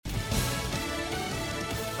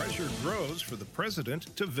pressure grows for the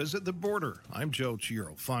president to visit the border. I'm Joe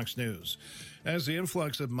Chiro, Fox News. As the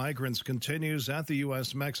influx of migrants continues at the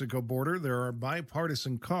U.S.-Mexico border, there are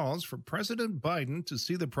bipartisan calls for President Biden to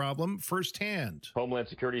see the problem firsthand. Homeland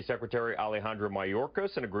Security Secretary Alejandro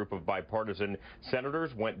Mayorkas and a group of bipartisan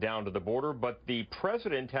senators went down to the border, but the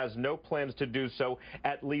president has no plans to do so,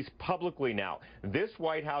 at least publicly now. This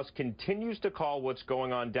White House continues to call what's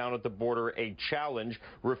going on down at the border a challenge,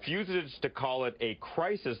 refuses to call it a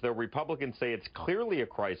crisis, though Republicans say it's clearly a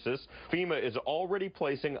crisis. FEMA is already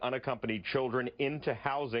placing unaccompanied children into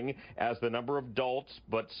housing as the number of adults,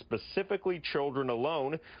 but specifically children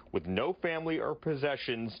alone, with no family or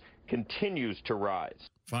possessions, continues to rise.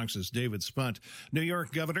 Fox's David Spunt. New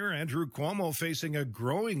York Governor Andrew Cuomo facing a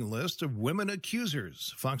growing list of women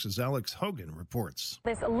accusers. Fox's Alex Hogan reports.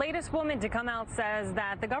 This latest woman to come out says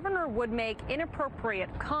that the governor would make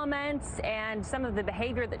inappropriate comments and some of the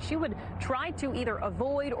behavior that she would try to either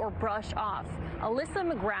avoid or brush off. Alyssa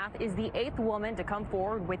McGrath is the 8th woman to come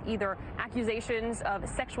forward with either accusations of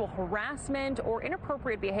sexual harassment or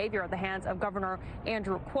inappropriate behavior at the hands of Governor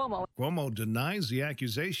Andrew Cuomo. Cuomo denies the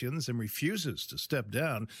accusations and refuses to step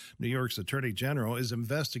down. New York's Attorney General is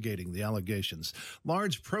investigating the allegations.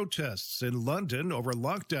 Large protests in London over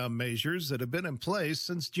lockdown measures that have been in place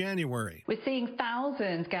since January. We're seeing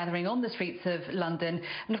thousands gathering on the streets of London,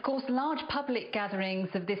 and of course large public gatherings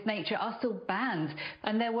of this nature are still banned.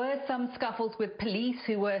 And there were some scuffles with police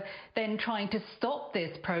who were then trying to stop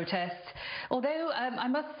this protest. Although I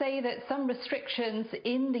must say that some restrictions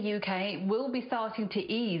in the UK will be starting to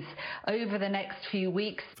ease over the next few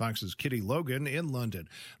weeks. Fox's Kitty Logan in London.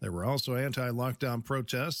 There were also anti-lockdown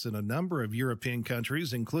protests in a number of European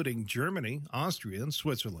countries, including Germany, Austria, and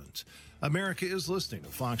Switzerland. America is listening to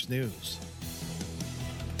Fox News.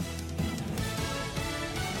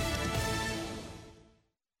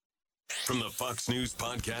 From the Fox News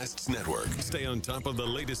Podcasts Network. Stay on top of the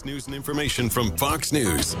latest news and information from Fox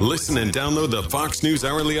News. Listen and download the Fox News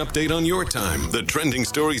Hourly Update on your time. The trending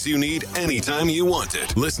stories you need anytime you want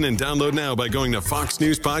it. Listen and download now by going to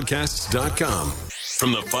foxnewspodcasts.com.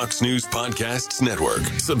 From the Fox News Podcasts Network.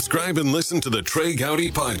 Subscribe and listen to the Trey Gowdy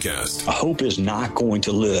Podcast. Hope is not going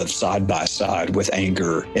to live side by side with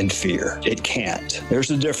anger and fear. It can't. There's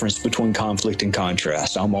a difference between conflict and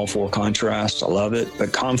contrast. I'm all for contrast. I love it.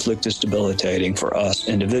 But conflict is debilitating for us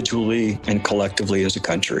individually and collectively as a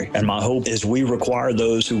country. And my hope is we require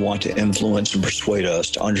those who want to influence and persuade us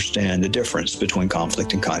to understand the difference between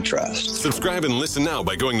conflict and contrast. Subscribe and listen now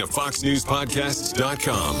by going to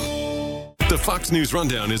foxnewspodcasts.com. The Fox News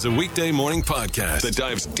Rundown is a weekday morning podcast that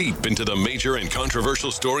dives deep into the major and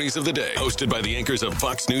controversial stories of the day. Hosted by the anchors of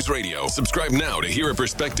Fox News Radio. Subscribe now to hear a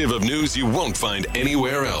perspective of news you won't find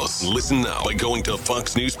anywhere else. Listen now by going to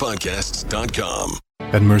foxnewspodcasts.com.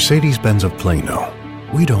 At Mercedes-Benz of Plano,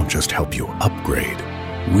 we don't just help you upgrade.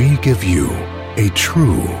 We give you a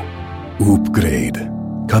true upgrade.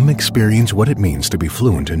 Come experience what it means to be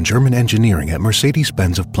fluent in German engineering at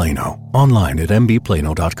Mercedes-Benz of Plano. Online at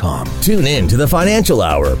mbplano.com. Tune in to the Financial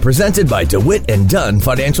Hour, presented by DeWitt & Dunn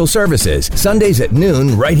Financial Services. Sundays at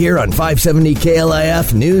noon, right here on 570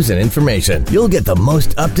 KLIF News and Information. You'll get the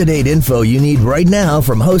most up-to-date info you need right now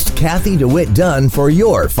from host Kathy DeWitt Dunn for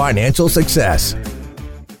your financial success.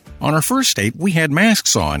 On our first date, we had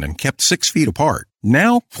masks on and kept 6 feet apart.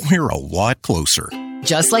 Now, we're a lot closer.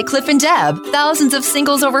 Just like Cliff and Deb, thousands of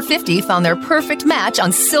singles over 50 found their perfect match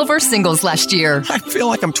on Silver Singles last year. I feel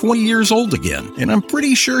like I'm 20 years old again, and I'm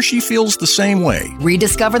pretty sure she feels the same way.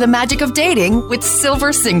 Rediscover the magic of dating with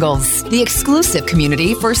Silver Singles, the exclusive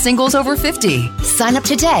community for singles over 50. Sign up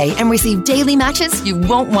today and receive daily matches you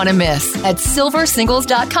won't want to miss at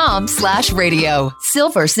silversingles.com/radio.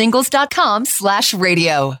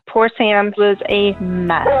 silversingles.com/radio. Poor Sam was a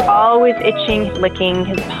mess. Always itching, licking.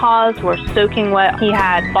 His paws were soaking wet. He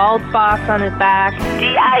had bald spots on his back.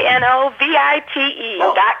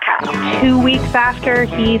 DINOVITE.com. 2 weeks after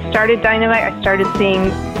he started Dynavite, I started seeing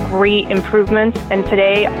great improvements, and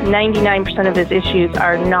today 99% of his issues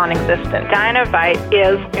are non-existent. Dynavite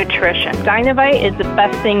is nutrition. Dynavite is the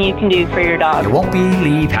best thing you can do for your dog. You won't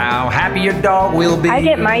believe how happy your dog will be. I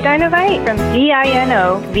get my Dynavite from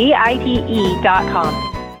DINOVITE.com.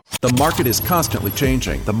 The market is constantly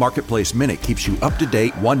changing. The Marketplace Minute keeps you up to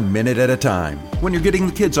date 1 minute at a time. When you're getting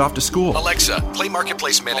the kids off to school. Alexa, play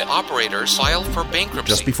Marketplace Minute. Operators file for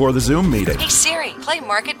bankruptcy. Just before the Zoom meeting. Hey Siri, play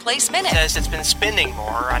Marketplace Minute. Says it's been spending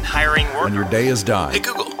more on hiring workers. When your day is dying. Hey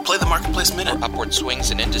Google, play Play the Marketplace Minute. Upward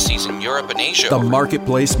swings in indices in Europe and Asia. The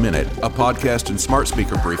Marketplace Minute, a podcast and smart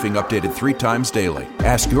speaker briefing updated 3 times daily.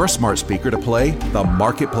 Ask your smart speaker to play the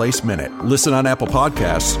Marketplace Minute. Listen on Apple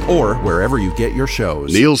Podcasts or wherever you get your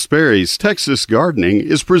shows. Neil Sperry's Texas Gardening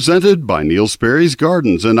is presented by Neil Sperry's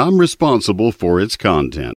Gardens, and I'm responsible for its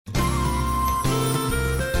content.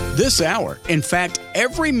 This hour, in fact,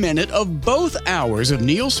 every minute of both hours of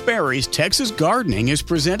Neil Sperry's Texas Gardening is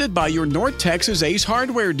presented by your North Texas Ace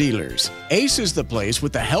Hardware dealers. Ace is the place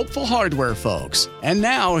with the helpful hardware folks. And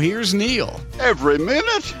now, here's Neil. Every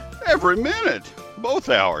minute, both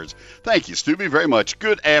hours. Thank you, Stubby, very much.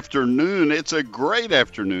 Good afternoon. It's a great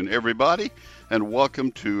afternoon, everybody, and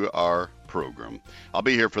welcome to our program. I'll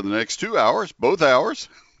be here for the next 2 hours, both hours.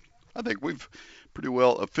 I think we've pretty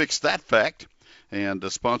well fixed that fact. And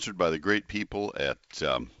sponsored by the great people at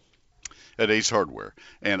Ace Hardware.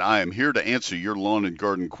 And I am here to answer your lawn and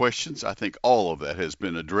garden questions. I think all of that has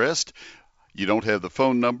been addressed. You don't have the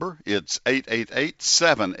phone number. It's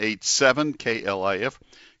 888-787-KLIF.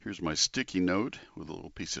 Here's my sticky note with a little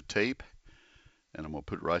piece of tape. And I'm going to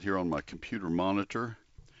put it right here on my computer monitor.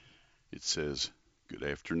 It says, "Good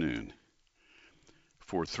afternoon."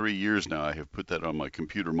 For 3 years now, I have put that on my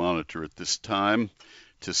computer monitor at this time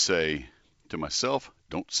to say to myself,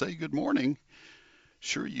 don't say good morning.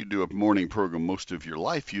 Sure, you do a morning program most of your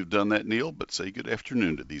life. You've done that, Neil, but say good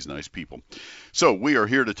afternoon to these nice people. So we are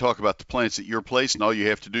here to talk about the plants at your place, and all you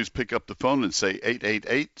have to do is pick up the phone and say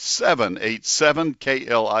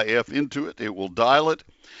 888-787-KLIF into it. It will dial it,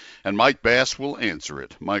 and Mike Bass will answer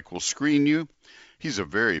it. Mike will screen you. He's a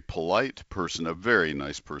very polite person, a very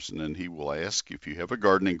nice person, and he will ask if you have a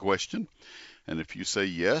gardening question. And if you say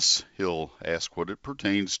yes, he'll ask what it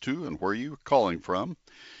pertains to and where you're calling from.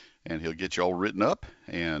 And he'll get you all written up,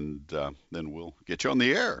 and then we'll get you on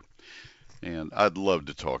the air. And I'd love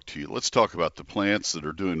to talk to you. Let's talk about the plants that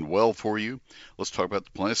are doing well for you. Let's talk about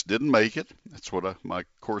the plants that didn't make it. That's what my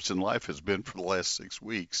course in life has been for the last 6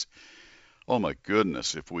 weeks. Oh, my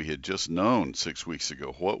goodness, if we had just known 6 weeks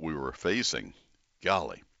ago what we were facing.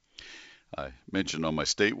 Golly. I mentioned on my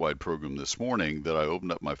statewide program this morning that I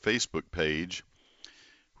opened up my Facebook page,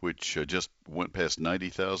 which just went past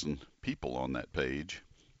 90,000 people on that page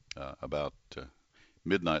about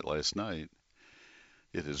midnight last night.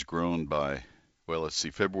 It has grown by, well, let's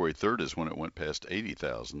see, February 3rd is when it went past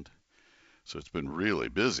 80,000. So it's been really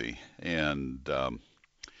busy. And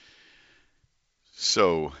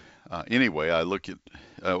anyway, I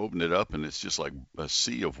opened it up, and it's just like a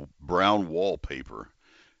sea of brown wallpaper.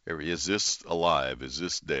 Is this alive? Is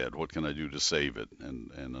this dead? What can I do to save it?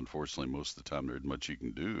 And unfortunately, most of the time, there isn't much you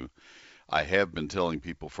can do. I have been telling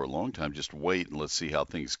people for a long time, just wait and let's see how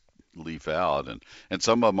things leaf out. And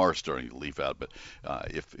some of them are starting to leaf out. But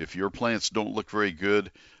if your plants don't look very good,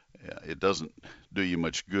 it doesn't do you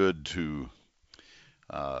much good to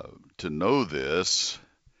know this,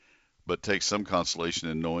 but take some consolation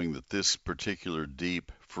in knowing that this particular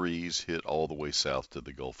deep freeze hit all the way south to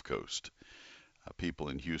the Gulf Coast. People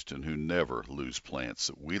in Houston who never lose plants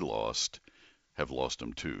that we lost have lost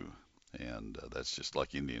them too. And that's just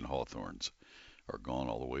like Indian hawthorns are gone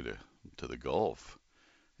all the way to the Gulf.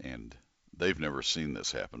 And they've never seen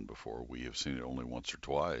this happen before. We have seen it only once or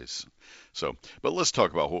twice. But let's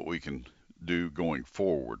talk about what we can do going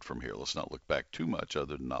forward from here. Let's not look back too much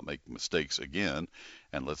other than not make mistakes again.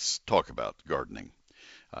 And let's talk about gardening.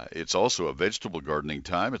 It's also a vegetable gardening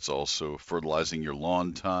time. It's also fertilizing your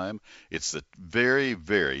lawn time. It's the very,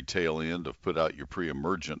 very tail end of put out your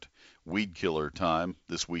pre-emergent weed killer time.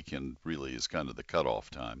 This weekend really is kind of the cutoff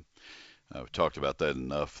time. I've talked about that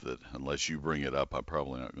enough that unless you bring it up, I'm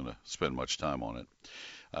probably not going to spend much time on it.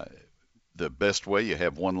 The best way, you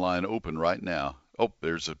have one line open right now. Oh,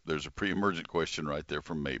 there's a pre-emergent question right there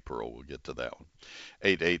from Maypearl. We'll get to that one.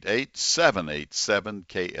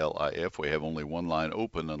 888-787-KLIF. We have only one line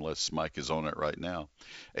open unless Mike is on it right now.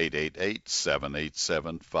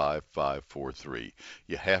 888-787-5543.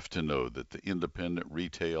 You have to know that the independent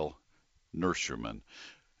retail nurserymen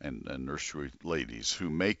and nursery ladies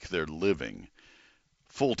who make their living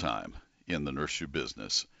full-time in the nursery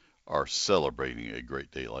business are celebrating a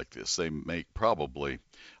great day like this. They make probably,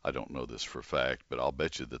 I don't know this for a fact, but I'll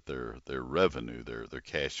bet you that their revenue, their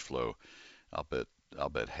cash flow, I'll bet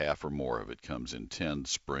half or more of it comes in 10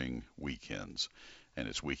 spring weekends. And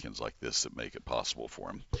it's weekends like this that make it possible for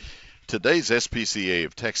them. Today's SPCA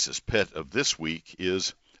of Texas pet of this week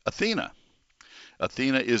is Athena.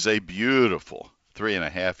 Athena is a beautiful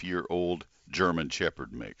 3.5-year-old German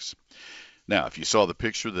Shepherd mix. Now, if you saw the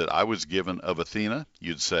picture that I was given of Athena,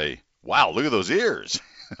 you'd say, wow, look at those ears.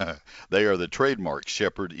 They are the trademark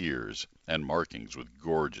Shepherd ears. and markings with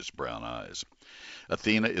gorgeous brown eyes.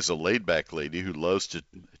 Athena is a laid-back lady who loves to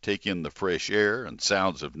take in the fresh air and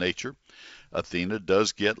sounds of nature. Athena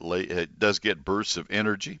does get bursts of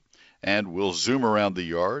energy and will zoom around the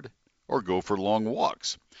yard or go for long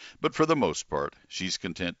walks. But for the most part, she's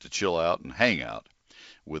content to chill out and hang out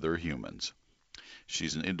with her humans.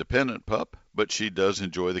 She's an independent pup, but she does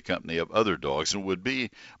enjoy the company of other dogs and would be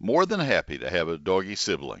more than happy to have a doggy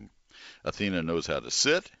sibling. Athena knows how to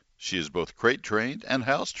sit. She is both crate trained and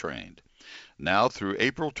house trained. Now through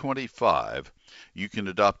April 25, you can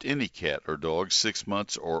adopt any cat or dog 6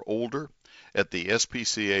 months or older at the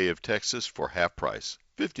SPCA of Texas for half price,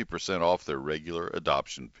 50% off their regular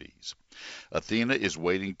adoption fees. Athena is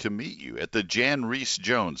waiting to meet you at the Jan Reese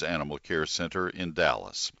Jones Animal Care Center in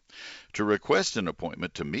Dallas. To request an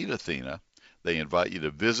appointment to meet Athena, they invite you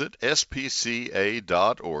to visit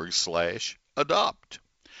spca.org/adopt.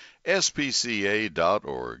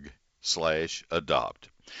 spca.org/adopt.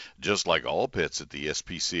 Just like all pets at the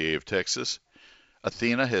SPCA of Texas,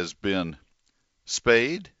 Athena has been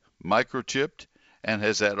spayed, microchipped, and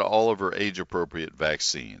has had all of her age-appropriate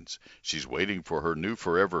vaccines. She's waiting for her new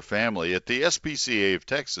forever family at the SPCA of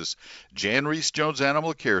Texas, Jan Reese Jones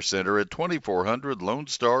Animal Care Center at 2400 Lone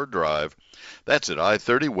Star Drive. That's at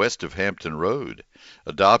I-30 west of Hampton Road.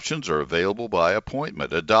 Adoptions are available by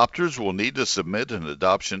appointment. Adopters will need to submit an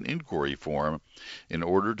adoption inquiry form in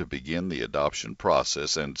order to begin the adoption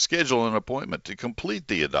process and schedule an appointment to complete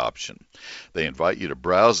the adoption. They invite you to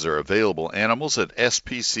browse their available animals at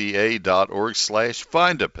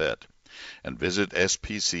spca.org/findapet and visit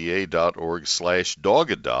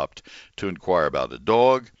spca.org/dogadopt to inquire about a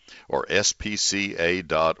dog, or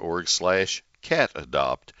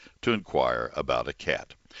spca.org/catadopt to inquire about a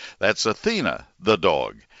cat. That's Athena, the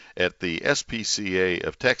dog, at the SPCA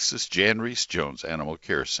of Texas, Jan Reese Jones Animal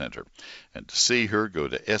Care Center. And to see her, go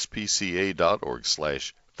to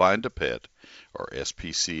spca.org/findapet or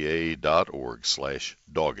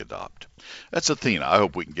spca.org/dogadopt. That's Athena. I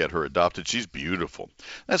hope we can get her adopted. She's beautiful.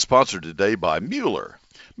 That's sponsored today by Mueller.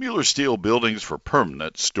 Mueller Steel Buildings for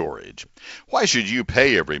permanent storage. Why should you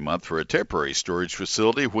pay every month for a temporary storage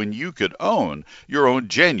facility when you could own your own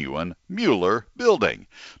genuine Mueller building?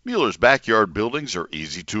 Mueller's backyard buildings are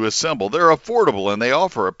easy to assemble. They're affordable, and they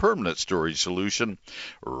offer a permanent storage solution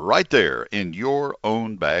right there in your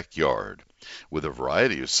own backyard. With a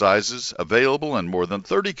variety of sizes available and more than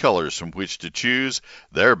 30 colors from which to choose,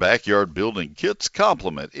 their backyard building kits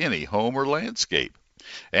complement any home or landscape.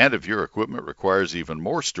 And if your equipment requires even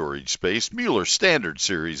more storage space, Mueller Standard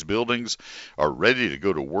Series buildings are ready to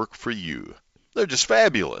go to work for you. They're just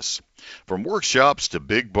fabulous. From workshops to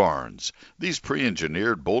big barns, these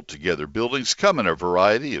pre-engineered bolt-together buildings come in a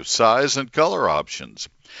variety of size and color options.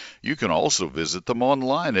 You can also visit them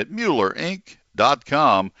online at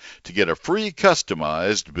MuellerInc.com to get a free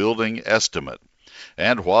customized building estimate.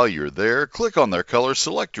 And while you're there, click on their color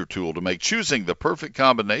selector tool to make choosing the perfect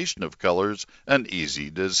combination of colors an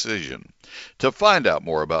easy decision. To find out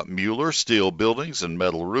more about Mueller Steel Buildings and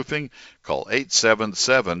Metal Roofing, call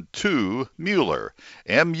 877-2-MUELLER,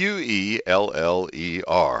 M-U-E-L-L-E-R.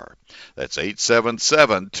 That's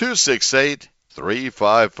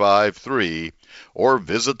 877-268-3553, or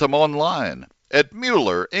visit them online at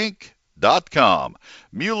MuellerInc.com.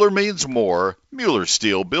 Mueller means more. Mueller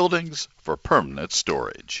Steel Buildings for permanent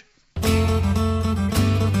storage.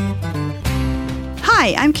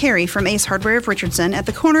 Hi, I'm Carrie from Ace Hardware of Richardson at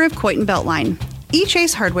the corner of Coit and Beltline. Each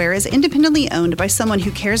Ace Hardware is independently owned by someone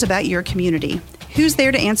who cares about your community, who's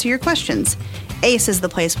there to answer your questions. Ace is the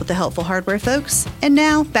place with the helpful hardware folks. And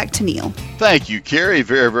now, back to Neil. Thank you, Carrie,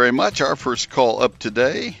 very, very much. Our first call up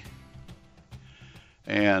today.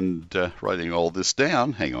 And writing all this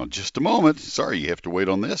down, hang on just a moment. Sorry, you have to wait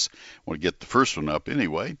on this. I want to get the first one up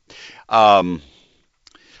anyway.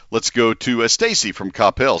 Let's go to Stacy from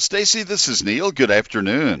Coppell. Stacy, this is Neil. Good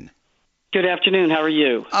afternoon. Good afternoon. How are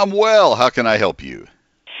you? I'm well. How can I help you?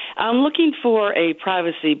 I'm looking for a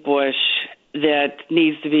privacy bush that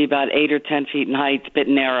needs to be about 8 or 10 feet in height, a bit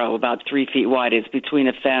narrow, about 3 feet wide. It's between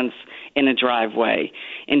a fence and a driveway,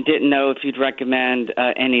 and didn't know if you'd recommend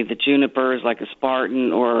any of the junipers like a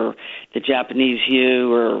Spartan or the Japanese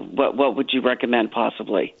yew, or what would you recommend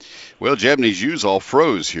possibly? Well, Japanese yew's all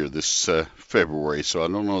froze here this February, so I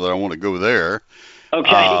don't know that I want to go there.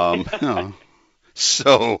 Okay.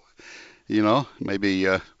 So, maybe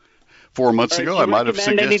 4 months ago I might have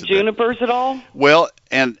suggested any junipers at all? Well,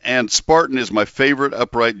 and Spartan is my favorite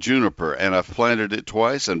upright juniper, and I've planted it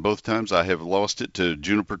twice, and both times I have lost it to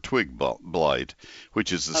juniper twig blight,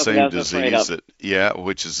 which is the same disease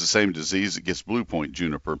which is the same disease that gets blue point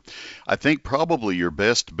juniper. I think probably your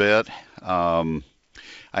best bet,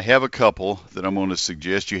 I have a couple that I'm going to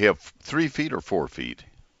suggest. You have 3 feet or 4 feet?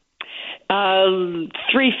 3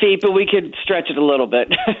 feet, but we could stretch it a little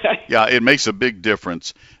bit. Yeah, it makes a big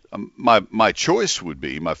difference. My choice would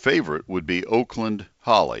be, my favorite would be Oakland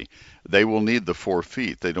holly. They will need the 4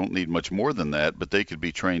 feet. They don't need much more than that, but they could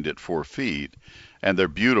be trained at 4 feet. And they're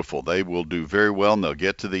beautiful. They will do very well, and they'll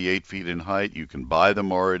get to the 8 feet in height. You can buy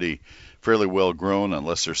them already fairly well grown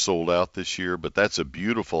unless they're sold out this year, but that's a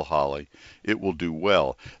beautiful holly. It will do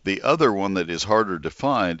well. The other one that is harder to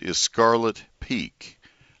find is Scarlet Peak,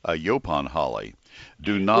 a Yaupon holly.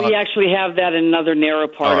 We actually have that in another narrow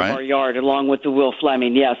part of our yard, along with the Will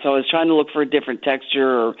Fleming. Yeah, so I was trying to look for a different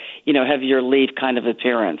texture or, heavier leaf kind of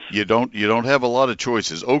appearance. You don't have a lot of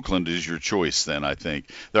choices. Oakland is your choice then, I think.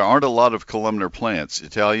 There aren't a lot of columnar plants.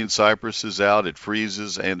 Italian cypress is out. It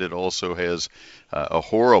freezes, and it also has a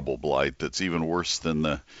horrible blight that's even worse than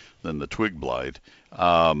the twig blight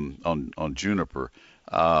on juniper.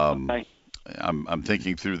 Okay. I'm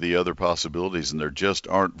thinking through the other possibilities, and there just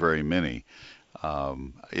aren't very many.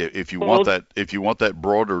 If you want that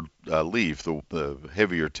broader leaf, the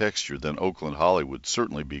heavier texture, then Oakland holly would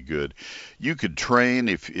certainly be good. You could train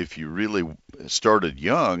if you really started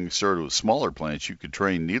with smaller plants. You could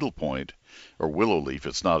train needlepoint or willow leaf.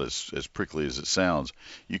 It's not as prickly as it sounds.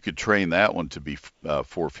 You could train that one to be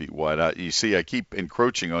 4 feet wide. You see, I keep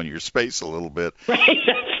encroaching on your space a little bit. Right,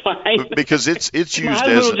 that's fine. Because it's used My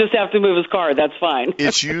husband will just have to move his car. That's fine.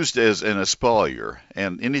 It's used as an espalier,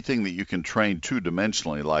 and anything that you can train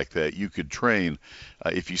two-dimensionally like that, you could train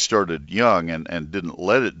if you started young and didn't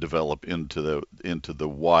let it develop into the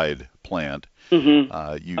wide plant.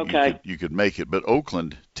 Mm-hmm. You could make it, but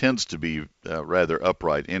Oakland tends to be rather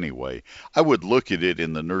upright anyway. I would look at it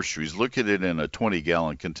in the nurseries, look at it in a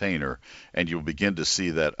 20-gallon container, and you'll begin to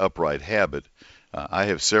see that upright habit. I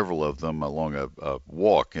have several of them along a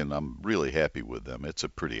walk, and I'm really happy with them. It's a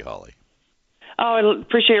pretty holly. Oh, I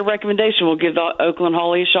appreciate your recommendation. We'll give the Oakland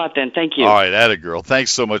holly a shot then. Thank you. All right, atta girl.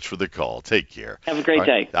 Thanks so much for the call. Take care. Have a great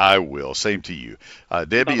day. I will. Same to you.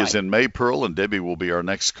 Debbie Bye-bye. is in Maypearl, and Debbie will be our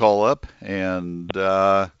next call up. And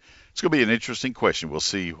it's going to be an interesting question. We'll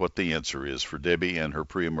see what the answer is for Debbie and her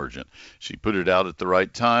pre-emergent. She put it out at the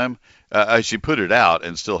right time. She put it out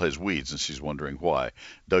and still has weeds, and she's wondering why.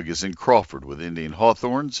 Doug is in Crawford with Indian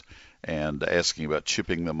hawthorns and asking about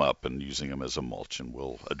chipping them up and using them as a mulch, and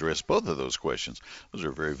we'll address both of those questions. Those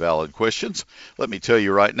are very valid questions. Let me tell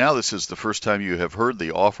you right now, this is the first time you have heard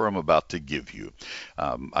the offer I'm about to give you.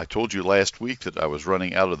 I told you last week that I was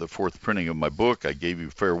running out of the fourth printing of my book. I gave you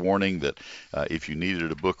fair warning that if you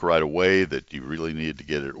needed a book right away, that you really needed to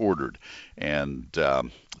get it ordered. And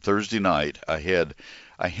Thursday night, I had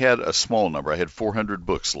a small number. I had 400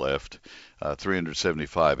 books left.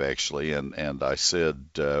 375 actually, and I said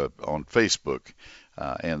on Facebook,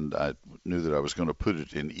 and I knew that I was going to put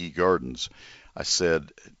it in eGardens. I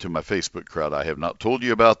said to my Facebook crowd, I have not told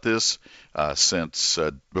you about this since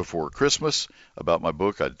before Christmas about my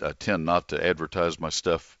book. I tend not to advertise my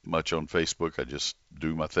stuff much on Facebook. I just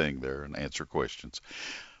do my thing there and answer questions.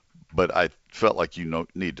 But I felt like you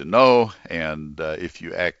need to know, and if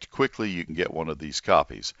you act quickly, you can get one of these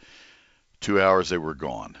copies. 2 hours, they were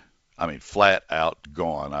gone. I mean, flat out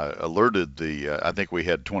gone. I alerted I think we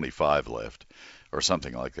had 25 left or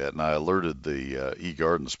something like that, and I alerted the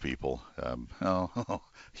eGardens people,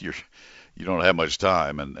 you don't have much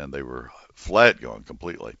time, and they were flat gone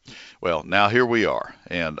completely. Well, now here we are,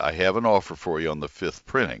 and I have an offer for you on the 5th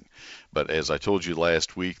printing. But as I told you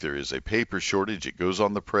last week, there is a paper shortage. It goes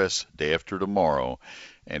on the press day after tomorrow,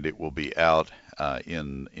 and it will be out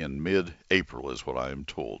in mid-April is what I am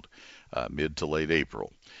told, mid to late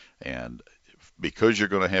April. And because you're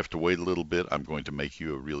going to have to wait a little bit, I'm going to make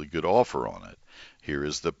you a really good offer on it. Here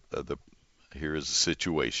is the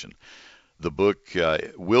situation. The book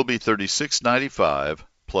will be $36.95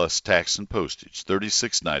 plus tax and postage.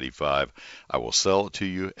 $36.95. I will sell it to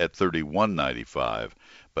you at $31.95,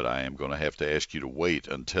 but I am going to have to ask you to wait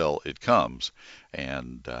until it comes,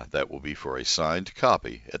 and that will be for a signed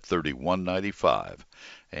copy at $31.95.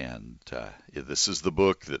 And this is the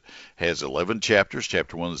book that has 11 chapters.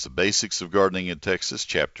 Chapter 1 is the basics of gardening in Texas.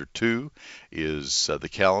 Chapter 2 is the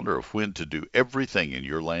calendar of when to do everything in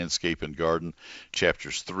your landscape and garden.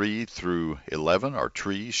 Chapters 3 through 11 are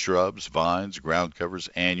trees, shrubs, vines, ground covers,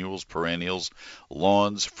 annuals, perennials,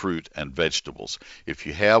 lawns, fruit, and vegetables. If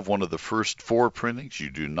you have one of the first 4 printings, you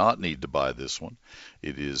do not need to buy this one.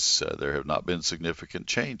 It is there have not been significant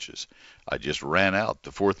changes. I just ran out.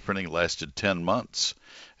 The 4th printing lasted 10 months.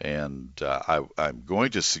 And I'm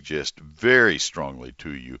going to suggest very strongly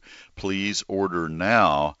to you, please order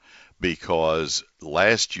now because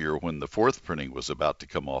last year when the fourth printing was about to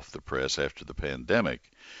come off the press after the pandemic,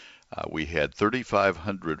 we had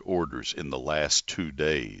 3,500 orders in the last 2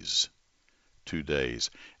 days. 2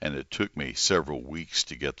 days, and it took me several weeks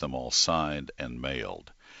to get them all signed and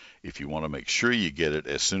mailed. If you want to make sure you get it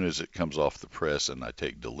as soon as it comes off the press and I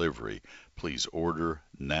take delivery, please order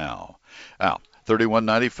now. Now,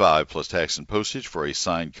 $31.95 plus tax and postage for a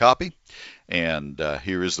signed copy. And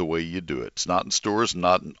here is the way you do it. It's not in stores,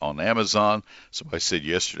 not on Amazon. Somebody said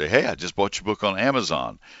yesterday, hey, I just bought your book on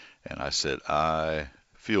Amazon. And I said, I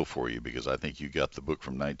feel for you because I think you got the book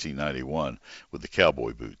from 1991 with the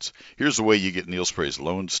cowboy boots. Here's the way you get Neil Sperry's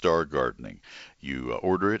Lone Star Gardening. You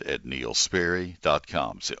order it at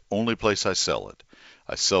neilsperry.com. It's the only place I sell it.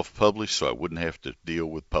 I self-publish so I wouldn't have to deal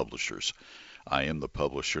with publishers. I am the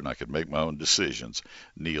publisher and I can make my own decisions.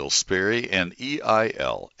 Neil Sperry,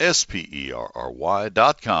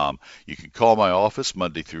 NeilSperry.com. You can call my office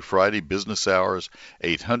Monday through Friday, business hours,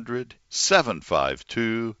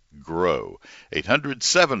 800-752-GROW.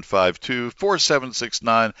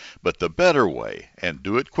 800-752-4769. But the better way, and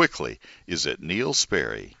do it quickly, is at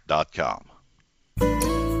neilsperry.com.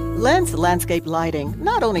 Lens Landscape Lighting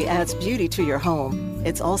not only adds beauty to your home,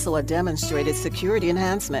 it's also a demonstrated security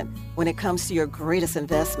enhancement. When it comes to your greatest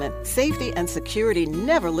investment, safety and security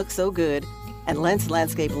never look so good. And Lens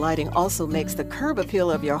Landscape Lighting also makes the curb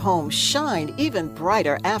appeal of your home shine even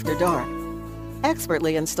brighter after dark.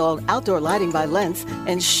 Expertly installed outdoor lighting by Lens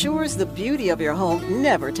ensures the beauty of your home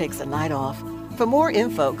never takes a night off. For more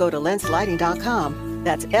info, go to lenslighting.com.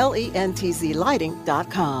 That's LENTZ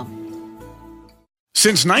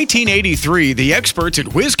Since 1983, the experts at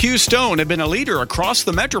WizQ Stone have been a leader across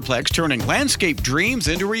the Metroplex, turning landscape dreams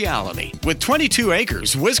into reality. With 22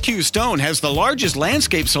 acres, WizQ Stone has the largest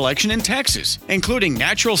landscape selection in Texas, including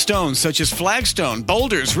natural stones such as flagstone,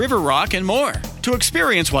 boulders, river rock, and more. To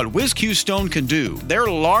experience what WizQ Stone can do, their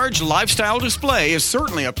large lifestyle display is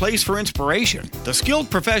certainly a place for inspiration. The skilled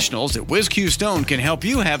professionals at WizQ Stone can help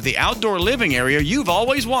you have the outdoor living area you've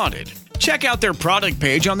always wanted. Check out their product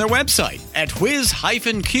page on their website at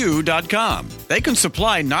whiz-q.com. They can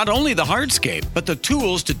supply not only the hardscape, but the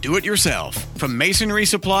tools to do it yourself. From masonry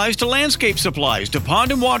supplies to landscape supplies to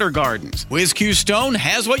pond and water gardens, WizQ Stone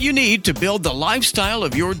has what you need to build the lifestyle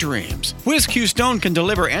of your dreams. WizQ Stone can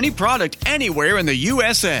deliver any product anywhere in the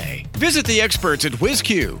USA. Visit the experts at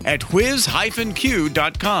WizQ at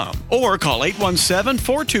whiz-q.com or call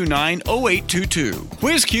 817-429-0822.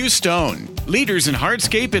 WizQ Stone, leaders in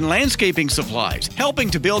hardscape and landscaping supplies, helping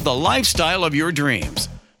to build the lifestyle of your dreams.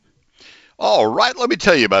 All right, let me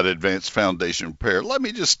tell you about Advanced Foundation Repair. Let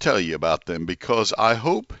me just tell you about them because I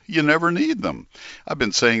hope you never need them. I've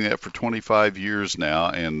been saying that for 25 years now,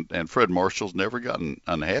 and Fred Marshall's never gotten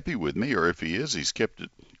unhappy with me, or if he is, he's kept it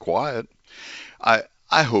quiet. I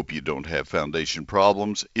hope you don't have foundation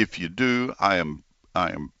problems. If you do, I am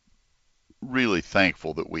really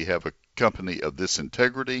thankful that we have a company of this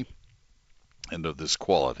integrity and of this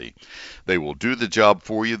quality. They will do the job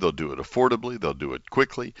for you. They'll do it affordably. They'll do it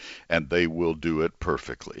quickly, and they will do it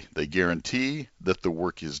perfectly. They guarantee that the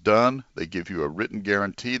work is done. They give you a written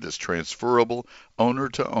guarantee that's transferable owner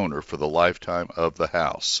to owner for the lifetime of the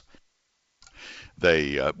house.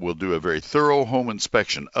 They will do a very thorough home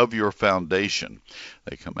inspection of your foundation.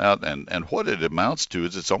 They come out, and what it amounts to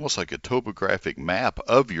is it's almost like a topographic map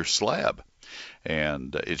of your slab.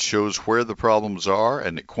 And it shows where the problems are,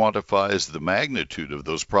 and it quantifies the magnitude of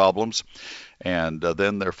those problems. And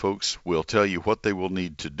then their folks will tell you what they will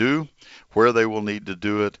need to do, where they will need to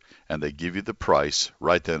do it, and they give you the price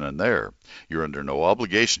right then and there. You're under no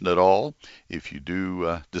obligation at all. If you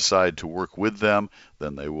do decide to work with them,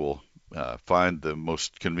 then they will find the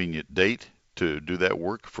most convenient date to do that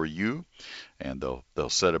work for you, and they'll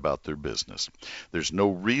set about their business. There's no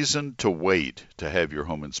reason to wait to have your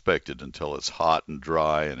home inspected until it's hot and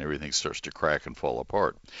dry and everything starts to crack and fall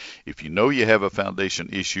apart. If you know you have a foundation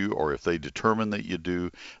issue, or if they determine that you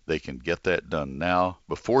do, they can get that done now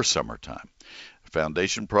before summertime.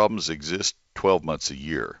 Foundation problems exist 12 months a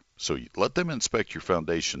year. So let them inspect your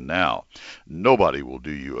foundation now. Nobody will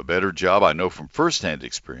do you a better job. I know from firsthand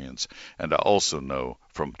experience, and I also know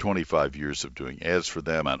from 25 years of doing ads for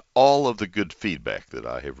them and all of the good feedback that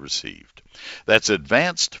I have received. That's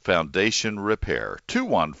Advanced Foundation Repair,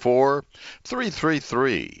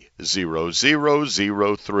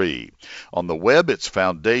 214-333-0003. On the web, it's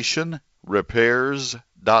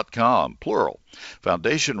foundationrepairs.com, plural,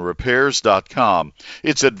 foundationrepairs.com.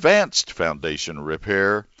 It's Advanced Foundation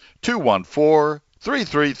Repair,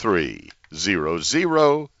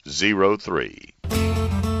 214-333-0003.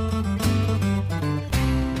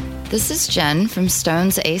 This is Jen from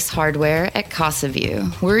Stone's Ace Hardware at Casa View.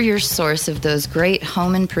 We're your source of those great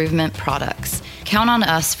home improvement products. Count on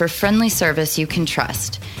us for friendly service you can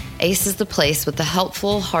trust. Ace is the place with the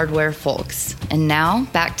helpful hardware folks. And now,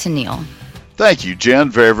 back to Neil. Thank you, Jen,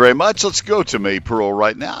 very, very much. Let's go to Maypearl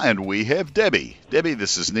right now, and we have Debbie. Debbie,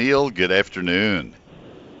 this is Neil. Good afternoon.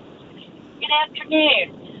 Good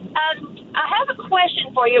afternoon. I have a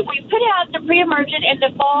question for you. We put out the pre-emergent in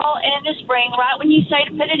the fall and in the spring, right when you say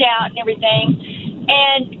to put it out and everything.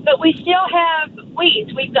 But we still have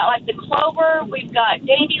weeds. We've got like the clover, we've got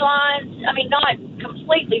dandelions. I mean, not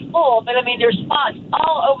completely full, but I mean, there's spots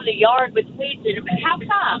all over the yard with weeds in them. How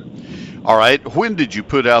come? All right. When did you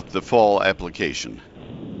put out the fall application?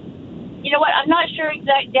 You know what? I'm not sure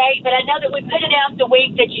exact date, but I know that we put it out the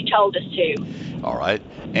week that you told us to. All right.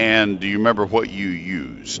 And do you remember what you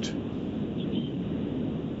used?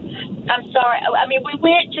 I'm sorry. I mean, we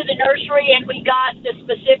went to the nursery and we got the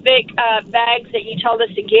specific bags that you told us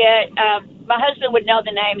to get. My husband would know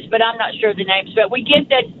the names, but I'm not sure of the names. But we get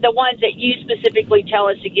the ones that you specifically tell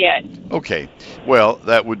us to get. Okay. Well,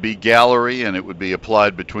 that would be Gallery, and it would be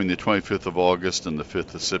applied between the 25th of August and the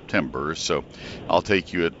 5th of September. So I'll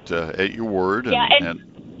take you at your word. And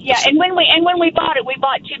when we bought it, we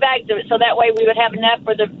bought 2 bags of it, so that way we would have enough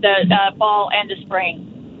for the fall and the spring.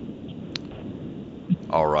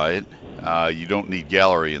 All right. You don't need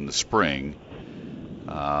Gallery in the spring.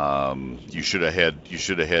 You should have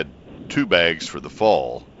had 2 bags for the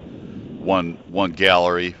fall. One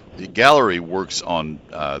Gallery. Gallery works on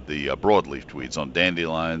the broadleaf weeds, on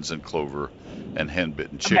dandelions and clover and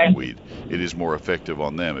henbit and chickweed. Okay. It is more effective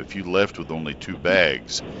on them. If you left with only 2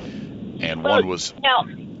 bags, and one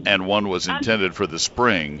was intended for the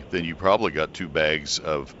spring, then you probably got 2 bags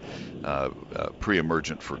of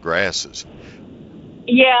pre-emergent for grasses.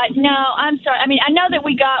 Yeah, no, I'm sorry. I mean, I know that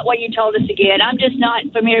we got what you told us to get. I'm just not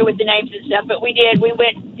familiar with the names and stuff, but we did. We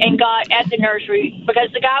went and got at the nursery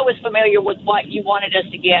because the guy was familiar with what you wanted us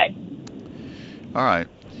to get. All right.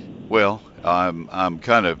 Well, I'm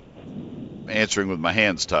kind of answering with my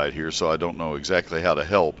hands tied here, so I don't know exactly how to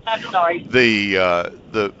help. I'm sorry.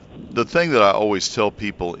 The thing that I always tell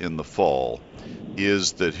people in the fall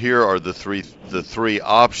is that here are the three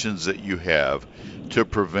options that you have to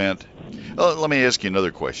prevent. Let me ask you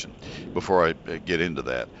another question before I get into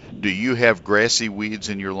that. Do you have grassy weeds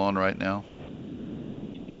in your lawn right now?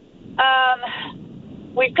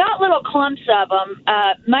 We've got little clumps of them.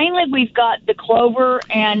 Mainly, we've got the clover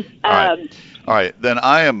and. All right. Then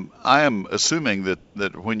I am assuming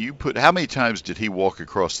that when you put, how many times did he walk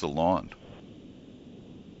across the lawn?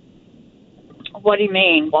 What do you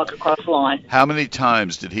mean, walk across the lawn? How many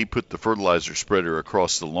times did he put the fertilizer spreader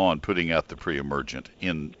across the lawn, putting out the pre-emergent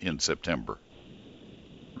in September?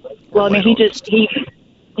 Well, I mean,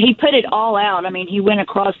 he put it all out. I mean, he went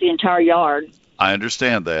across the entire yard. I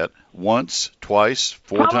understand that. Once, twice,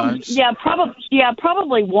 4 times? Yeah,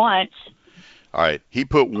 probably once. All right. He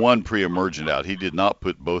put 1 pre-emergent out. He did not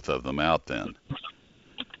put both of them out then.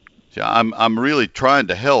 Yeah, I'm really trying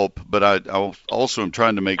to help, but I also am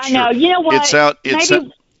trying to make sure. I know. You know what?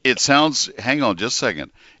 It sounds. Hang on, just a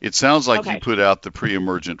second. It sounds like you put out the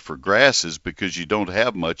pre-emergent for grasses because you don't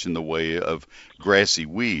have much in the way of grassy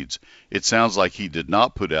weeds. It sounds like he did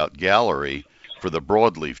not put out Gallery for the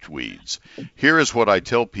broadleaf weeds. Here is what I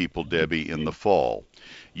tell people, Debbie, in the fall.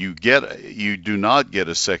 You do not get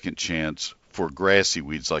a second chance for grassy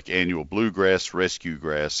weeds like annual bluegrass, rescue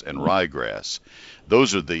grass, and ryegrass.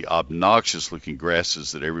 Those are the obnoxious-looking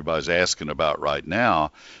grasses that everybody's asking about right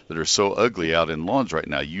now that are so ugly out in lawns right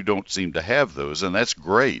now. You don't seem to have those, and that's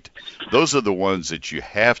great. Those are the ones that you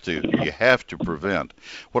have to prevent.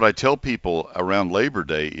 What I tell people around Labor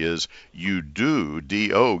Day is you do,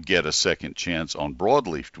 get a second chance on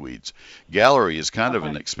broadleaf weeds. Gallery is kind of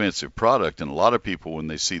an expensive product, and a lot of people, when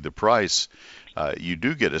they see the price, you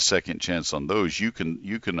do get a second chance on those. You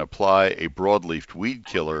can apply a broadleaf weed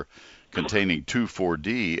killer containing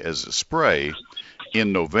 2,4-D as a spray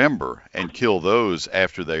in November and kill those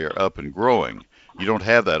after they are up and growing. You don't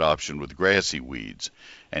have that option with grassy weeds.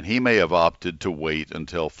 And he may have opted to wait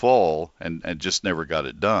until fall and just never got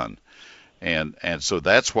it done. And so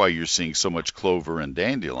that's why you're seeing so much clover and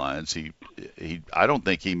dandelions. I don't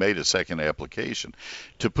think he made a second application.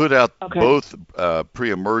 To put out both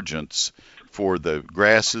pre-emergents for the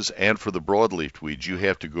grasses and for the broadleaf weeds, you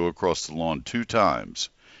have to go across the lawn 2 times.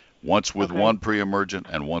 Once with one pre-emergent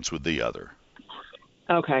and once with the other.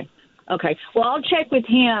 Okay. Well, I'll check with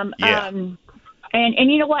him. Yeah.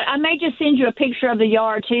 And you know what? I may just send you a picture of the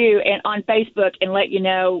yard too, and on Facebook, and let you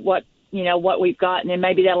know what we've got, and then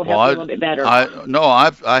maybe that'll help you a little bit better.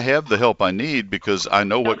 I have the help I need because I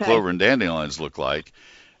know what clover and dandelions look like,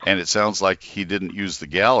 And it sounds like he didn't use the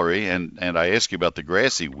gallery. And I asked you about the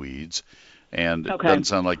grassy weeds, and it doesn't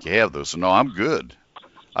sound like you have those. So, no, I'm good.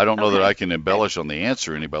 I don't know that I can embellish on the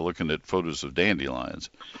answer any by looking at photos of dandelions.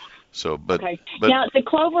 So, but now the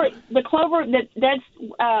clover that's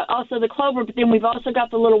also the clover, but then we've also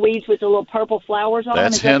got the little weeds with the little purple flowers on them.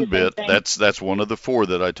 That's henbit. That's one of the 4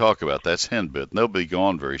 that I talk about. That's henbit. They'll be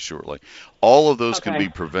gone very shortly. All of those can be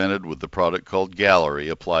prevented with the product called Gallery,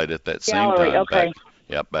 applied at that same time.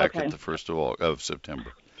 Back at the 1st of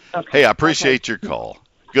September. Hey, I appreciate your call.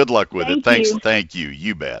 Good luck with it. Thanks. Thank you.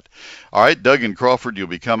 You bet. All right, Doug and Crawford, you'll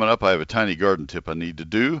be coming up. I have a tiny garden tip I need to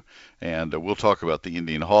do, and we'll talk about the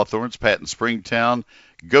Indian hawthorns. Pat in Springtown,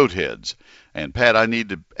 goat heads. And Pat, I need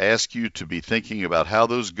to ask you to be thinking about how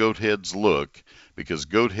those goat heads look, because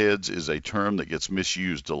goat heads is a term that gets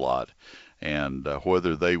misused a lot, and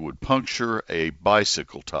whether they would puncture a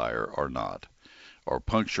bicycle tire or not, or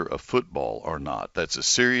puncture a football or not. That's a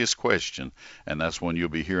serious question, and that's one you'll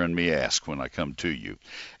be hearing me ask when I come to you.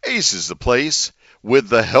 Ace is the place with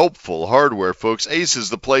the helpful hardware, folks. Ace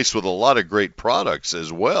is the place with a lot of great products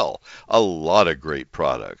as well. A lot of great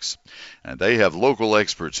products. And they have local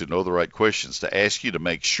experts who know the right questions to ask you to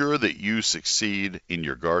make sure that you succeed in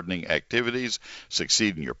your gardening activities,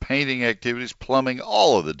 succeed in your painting activities, plumbing,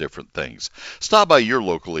 all of the different things. Stop by your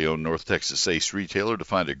locally owned North Texas Ace retailer to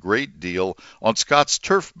find a great deal on Scott's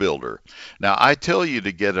Turf Builder. Now, I tell you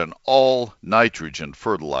to get an all-nitrogen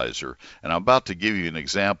fertilizer, and I'm about to give you an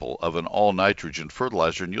example of an all-nitrogen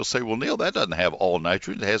fertilizer, and you'll say, well, Neil, that doesn't have all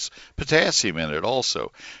nitrogen. It has potassium in it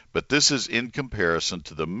also. But this is in comparison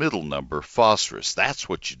to the middle number, phosphorus. That's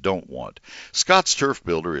what you don't want. Scott's Turf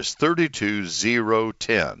Builder is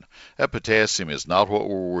 32010. That potassium is not what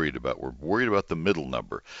we're worried about. We're worried about the middle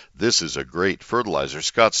number. This is a great fertilizer.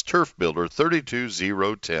 Scott's Turf Builder,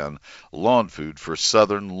 32010, lawn food for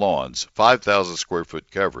southern lawns, 5,000 square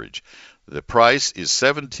foot coverage. The price is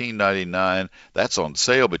 $17.99. That's on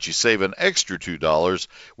sale, but you save an extra $2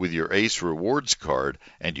 with your Ace Rewards card,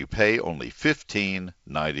 and you pay only $15.99.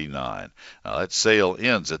 Now, that sale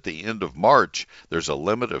ends at the end of March. There's a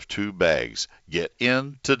limit of 2 bags. Get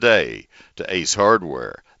in today to Ace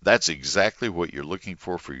Hardware. That's exactly what you're looking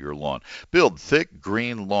for your lawn. Build thick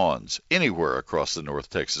green lawns anywhere across the North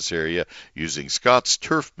Texas area using Scott's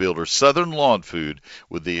Turf Builder Southern Lawn Food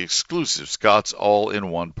with the exclusive Scott's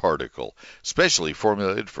All-in-One Particle, specially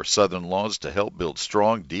formulated for southern lawns to help build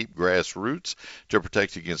strong, deep grass roots to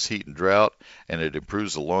protect against heat and drought, and it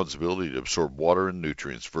improves the lawn's ability to absorb water and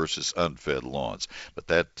nutrients versus unfed lawns. But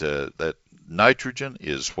that nitrogen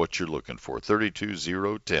is what you're looking for,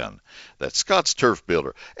 32010. That's Scott's Turf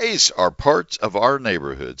Builder. Ace are parts of our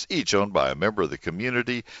neighborhoods, each owned by a member of the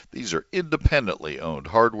community. These are independently owned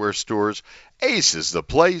hardware stores. Ace is the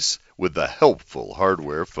place with the helpful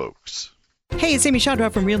hardware folks. Hey, it's Amy Shadwell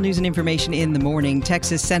from Real News and Information in the Morning.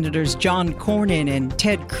 Texas Senators John Cornyn and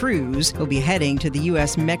Ted Cruz will be heading to the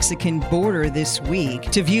U.S.-Mexican border this week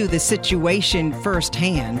to view the situation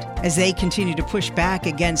firsthand as they continue to push back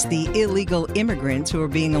against the illegal immigrants who are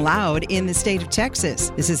being allowed in the state of Texas.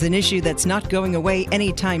 This is an issue that's not going away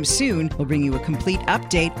anytime soon. We'll bring you a complete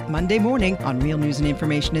update Monday morning on Real News and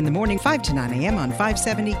Information in the Morning, 5 to 9 a.m. on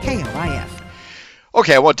 570 KLIF.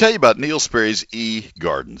 Okay, I want to tell you about Neil Sperry's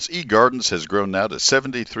eGardens. eGardens has grown now to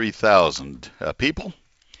 73,000 people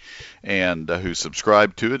and who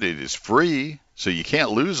subscribe to it. It is free, so you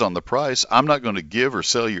can't lose on the price. I'm not going to give or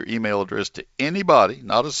sell your email address to anybody,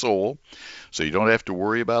 not a soul, so you don't have to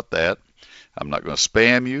worry about that. I'm not going to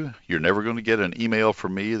spam you. You're never going to get an email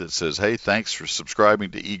from me that says, hey, thanks for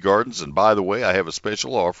subscribing to eGardens, and by the way, I have a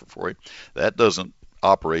special offer for you. That doesn't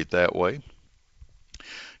operate that way.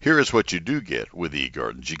 Here is what you do get with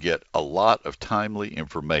eGardens. You get a lot of timely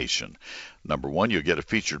information. Number one, you'll get a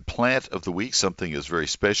featured plant of the week. Something is very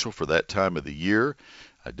special for that time of the year.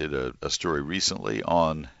 I did a story recently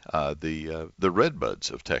on the redbuds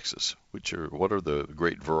of Texas, what are the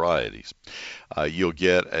great varieties. You'll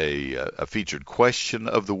get a featured question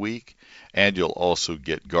of the week, and you'll also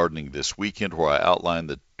get Gardening This Weekend, where I outline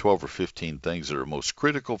the 12 or 15 things that are most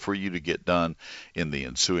critical for you to get done in the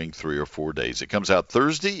ensuing 3 or 4 days. It comes out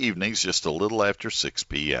Thursday evenings, just a little after 6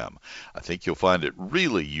 p.m. I think you'll find it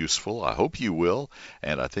really useful. I hope you will,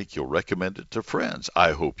 and I think you'll recommend it to friends.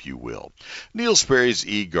 I hope you will. Neil Sperry's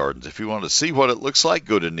eGardens. If you want to see what it looks like,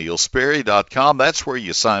 go to neilsperry.com. That's where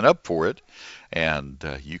you sign up for it, and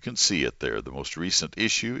you can see it there. The most recent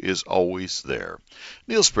issue is always there.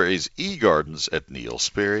 Neil Sperry's eGardens at Neil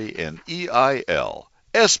Sperry, and EILSPERRY.com.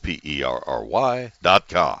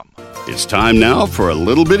 It's time now for a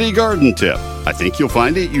little bitty garden tip. I think you'll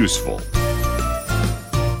find it useful.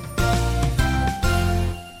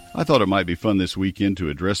 I thought it might be fun this weekend to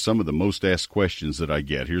address some of the most asked questions that I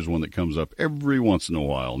get. Here's one that comes up every once in a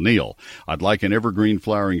while. Neil, I'd like an evergreen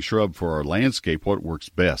flowering shrub for our landscape. What works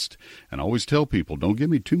best? And I always tell people, don't give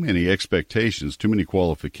me too many expectations, too many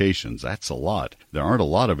qualifications. That's a lot. There aren't a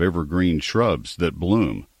lot of evergreen shrubs that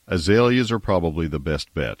bloom. Azaleas are probably the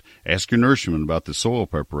best bet. Ask your nurseryman about the soil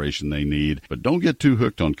preparation they need, but don't get too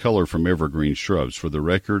hooked on color from evergreen shrubs. For the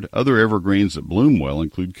record, other evergreens that bloom well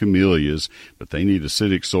include camellias, but they need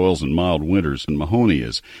acidic soils and mild winters, and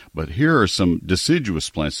mahonias. But here are some deciduous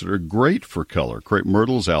plants that are great for color. Crepe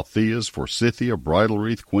myrtles, altheas, forsythia, bridal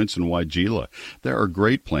wreath, quince, and weigela. There are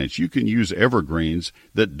great plants. You can use evergreens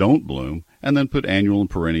that don't bloom and then put annual and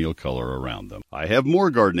perennial color around them. I have more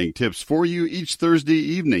gardening tips for you each Thursday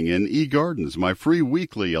evening in eGardens, my free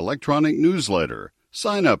weekly electronic newsletter.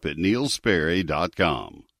 Sign up at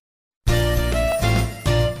neilsperry.com.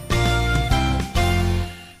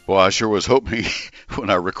 Well, I sure was hoping when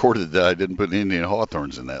I recorded that I didn't put Indian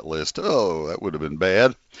hawthorns in that list. Oh, that would have been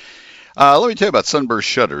bad. Let me tell you about Sunburst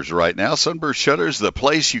Shutters right now. Sunburst Shutters, the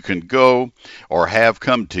place you can go or have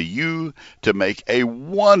come to you to make a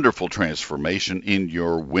wonderful transformation in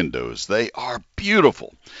your windows. They are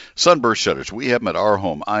beautiful. Sunburst Shutters, we have them at our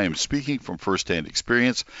home. I am speaking from firsthand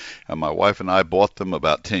experience. My wife and I bought them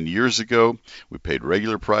about 10 years ago. We paid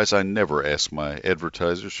regular price. I never asked my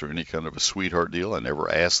advertisers for any kind of a sweetheart deal. I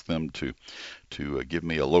never asked them to give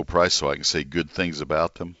me a low price so I can say good things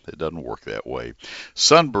about them. It doesn't work that way.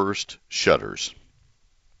 Sunburst Shutters.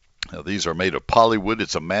 Now, these are made of polywood.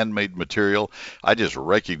 It's a man-made material. I just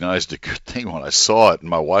recognized a good thing when I saw it, and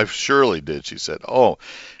my wife Shirley did. She said, oh,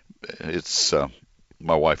 it's...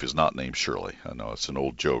 my wife is not named Shirley. I know it's an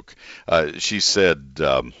old joke. She said,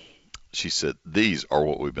 these are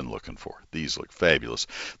what we've been looking for. These look fabulous.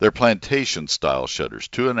 They're plantation-style shutters,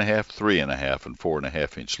 2.5, 3.5, and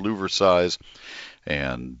 4.5-inch louver size.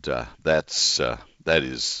 And that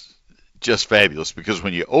is just fabulous because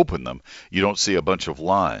when you open them, you don't see a bunch of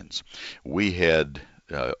lines. We had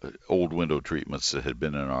old window treatments that had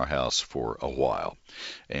been in our house for a while,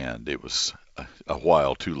 and it was a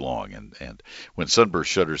while too long. And when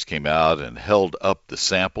Sunburst Shutters came out and held up the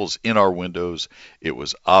samples in our windows, it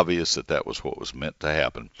was obvious that that was what was meant to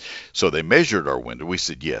happen. So they measured our window. We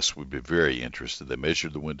said, yes, we'd be very interested. They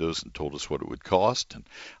measured the windows and told us what it would cost. And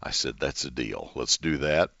I said, that's a deal. Let's do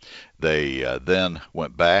that. They then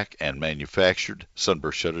went back and manufactured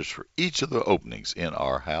Sunburst Shutters for each of the openings in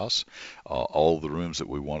our house, all the rooms that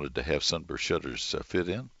we wanted to have Sunburst Shutters fit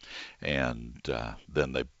in. And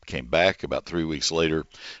then they came back about 3 weeks later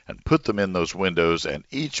and put them in those windows, and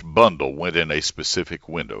each bundle went in a specific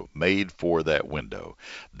window made for that window.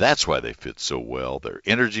 That's why they fit so well. They're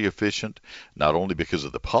energy efficient, not only because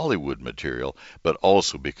of the polywood material, but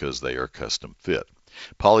also because they are custom fit.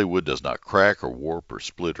 Polywood does not crack or warp or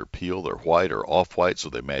split or peel. They're white or off-white, so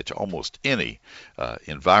they match almost any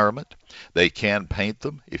environment. They can paint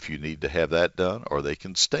them if you need to have that done, or they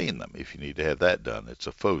can stain them if you need to have that done. It's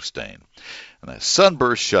a faux stain. And that's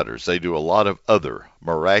Sunburst Shutters. They do a lot of other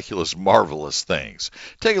miraculous, marvelous things.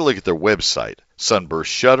 Take a look at their website,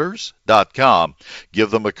 sunburstshutters.com. Give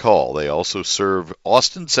them a call. They also serve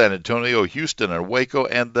Austin, San Antonio, Houston, and Waco,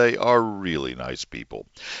 and they are really nice people.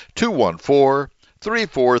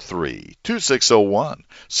 214-343-2601.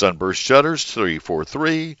 Sunburst Shutters,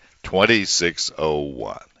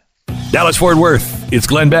 343-2601. Dallas-Fort Worth, it's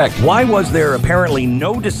Glenn Beck. Why was there apparently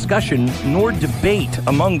no discussion nor debate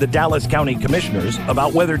among the Dallas County Commissioners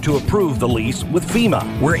about whether to approve the lease with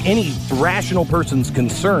FEMA? Were any rational person's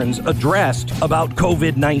concerns addressed about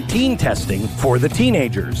COVID-19 testing for the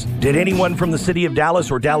teenagers? Did anyone from the city of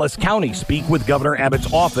Dallas or Dallas County speak with Governor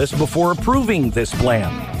Abbott's office before approving this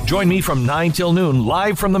plan? Join me from 9 till noon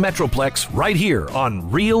live from the Metroplex right here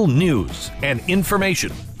on Real News and Information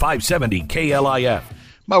 570 KLIF.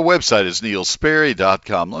 My website is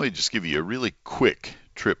neilsperry.com. Let me just give you a really quick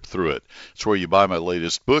trip through it. It's where you buy my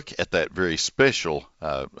latest book at that very special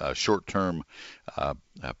short-term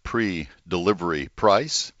pre-delivery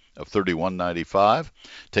price of $31.95.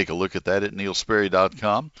 Take a look at that at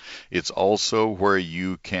neilsperry.com. It's also where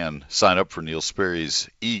you can sign up for Neil Sperry's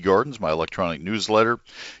eGardens, my electronic newsletter.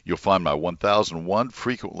 You'll find my 1001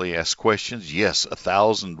 frequently asked questions. Yes,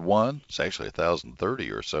 1001. It's actually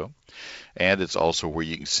 1030 or so. And it's also where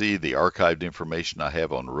you can see the archived information I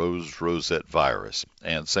have on rosette virus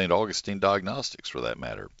and St. Augustine diagnostics, for that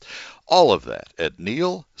matter. All of that at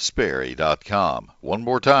neilsperry.com. One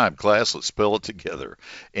more time, class, let's spell it together.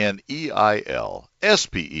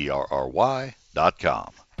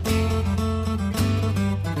 NEILSPERRY.com.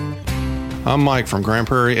 I'm Mike from Grand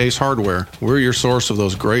Prairie Ace Hardware. We're your source of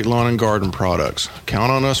those great lawn and garden products.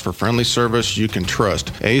 Count on us for friendly service you can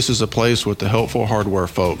trust. Ace is a place with the helpful hardware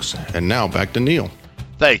folks. And now back to Neil.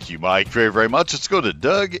 Thank you, Mike, very, very much. Let's go to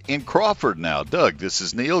Doug in Crawford now. Doug, this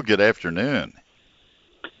is Neil. Good afternoon.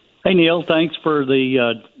 Hey, Neil. Thanks for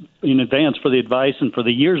in advance for the advice and for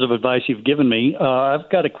the years of advice you've given me. I've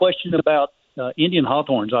got a question about Indian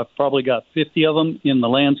hawthorns. I've probably got 50 of them in the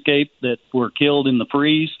landscape that were killed in the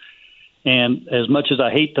freeze. And as much as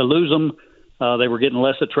I hate to lose them, they were getting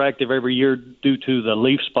less attractive every year due to the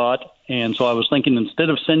leaf spot. And so I was thinking,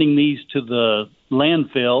 instead of sending these to the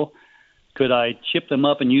landfill, could I chip them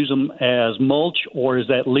up and use them as mulch, or is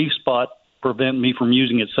that leaf spot prevent me from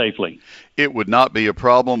using it safely? It would not be a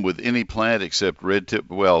problem with any plant except red tip,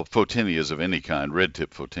 photinias of any kind, red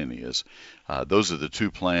tip photinias. Those are the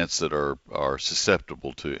two plants that are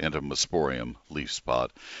susceptible to entomosporium leaf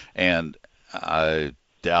spot. And I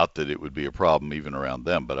doubt that it would be a problem even around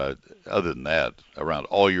them. But other than that, around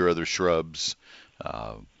all your other shrubs,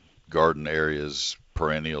 garden areas,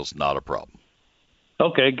 perennials, not a problem.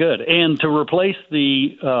 Okay, good. And to replace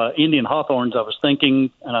the Indian hawthorns, I was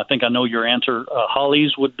thinking, and I think I know your answer,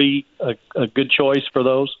 hollies would be a good choice for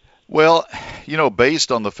those. Well,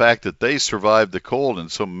 based on the fact that they survived the cold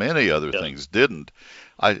and so many other things didn't,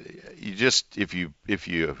 if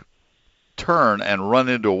you turn and run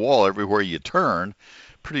into a wall everywhere you turn,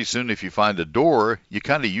 pretty soon if you find a door, you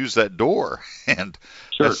kind of use that door, and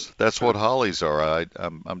sure. That's what hollies are.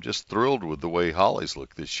 I'm just thrilled with the way hollies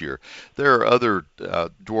look this year. There are other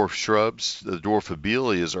dwarf shrubs. The dwarf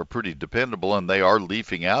abelias are pretty dependable, and they are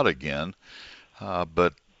leafing out again.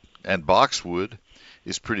 And boxwood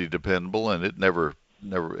is pretty dependable, and it never.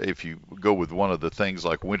 If you go with one of the things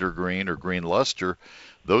like wintergreen or green luster,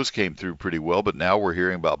 those came through pretty well. But now we're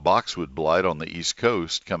hearing about boxwood blight on the East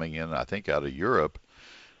Coast coming in, I think, out of Europe.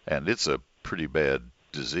 And it's a pretty bad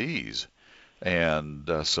disease, and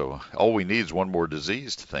so all we need is one more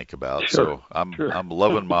disease to think about. Sure, so I'm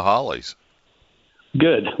loving my hollies.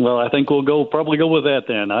 Good. Well, I think we'll probably go with that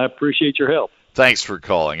then. I appreciate your help. Thanks for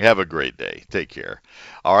calling. Have a great day. Take care.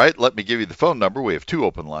 All right, let me give you the phone number. We have 2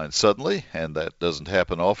 open lines suddenly, and that doesn't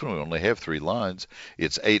happen often. We only have 3 lines.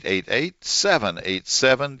 It's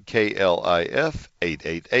 888-787-KLIF,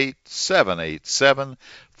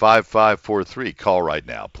 888-787-5543. Call right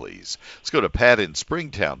now, please. Let's go to Pat in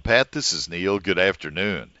Springtown. Pat, this is Neil. Good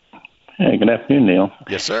afternoon. Hey, good afternoon, Neil.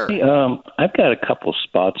 Yes, sir. Hey, I've got a couple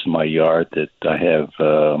spots in my yard that I have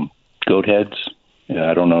goat heads.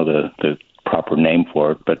 I don't know the proper name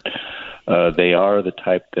for it, but they are the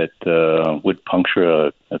type that would puncture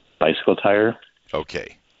a bicycle tire.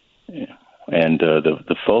 Okay. Yeah. And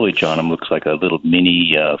the foliage on them looks like a little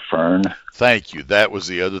mini fern. Thank you. That was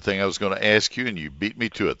the other thing I was going to ask you, and you beat me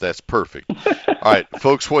to it. That's perfect. All right,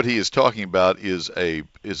 folks, what he is talking about is a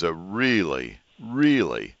really,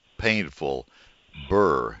 really painful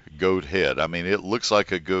burr goat head. I mean, it looks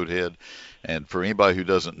like a goat head, and for anybody who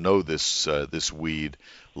doesn't know this weed,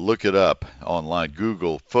 look it up online.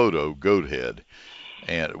 Google photo goat head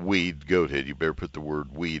and weed goat head. You better put the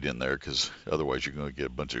word weed in there, because otherwise you're going to get a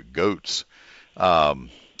bunch of goats.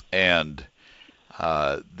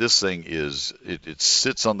 This thing it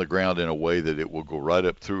sits on the ground in a way that it will go right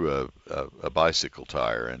up through a bicycle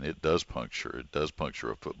tire, and it does puncture. It does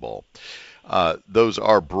puncture a football. Those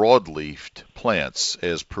are broadleafed plants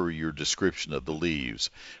as per your description of the leaves,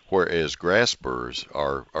 whereas grass burrs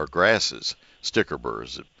are grasses, sticker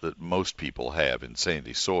burrs that most people have in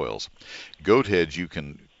sandy soils. Goat heads,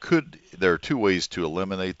 there are 2 ways to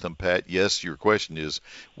eliminate them, Pat. Yes, your question is,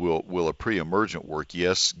 will a pre-emergent work?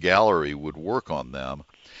 Yes, Gallery would work on them.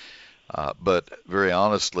 But very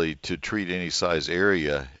honestly, to treat any size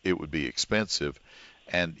area, it would be expensive.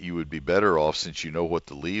 And you would be better off, since you know what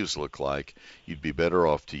the leaves look like, you'd be better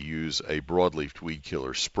off to use a broadleaf weed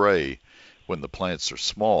killer spray when the plants are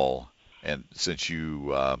small. And since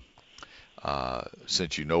you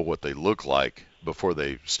know what they look like before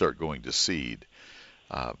they start going to seed,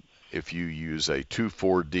 if you use a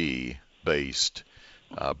 2,4-D based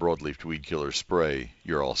broadleaf weed killer spray,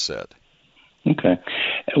 you're all set. Okay.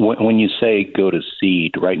 When you say go to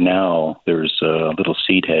seed, right now there's little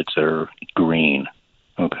seed heads that are green.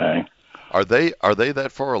 Okay. Are they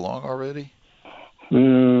that far along already?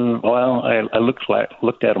 Well, I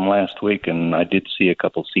looked at them last week, and I did see a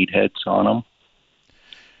couple seed heads on them.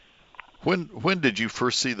 When did you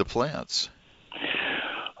first see the plants?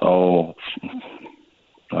 Oh,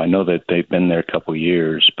 I know that they've been there a couple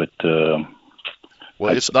years, but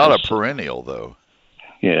well, it's not a perennial though.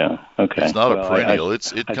 Yeah. Okay. It's not a perennial.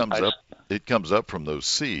 It comes up from those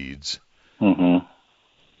seeds. Mm-hmm.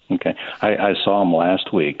 Okay. I saw them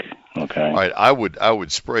last week, Okay. All right, I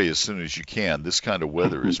would spray as soon as you can. This kind of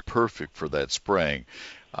weather is perfect for that spraying.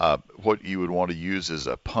 What you would want to use is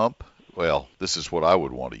a pump. Well, this is what I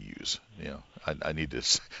would want to use. I need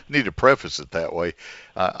to preface it that way.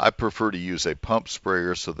 I prefer to use a pump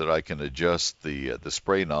sprayer so that I can adjust the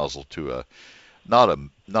spray nozzle to not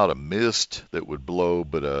a mist that would blow,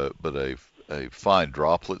 but a fine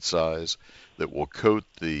droplet size that will coat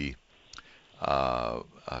the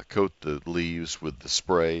leaves with the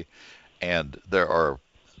spray. And there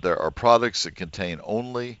are products that contain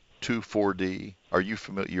only 2,4-D. Are you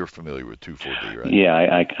familiar? You're familiar with 2,4-D, right?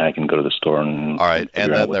 Yeah, I can go to the store and. All right,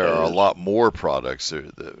 and then there are a lot more products.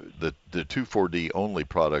 The 2,4-D only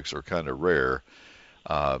products are kind of rare,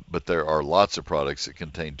 but there are lots of products that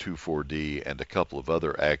contain 2,4-D and a couple of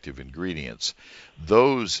other active ingredients.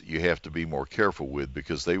 Those you have to be more careful with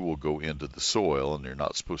because they will go into the soil, and you're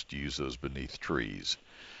not supposed to use those beneath trees.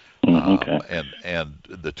 Okay. And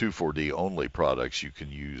the 2,4-D only products you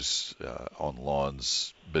can use on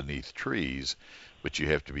lawns beneath trees, but you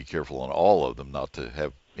have to be careful on all of them not to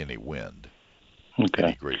have any wind. Okay.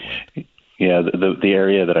 Any great wind. Yeah, the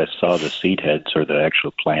area that I saw the seed heads or the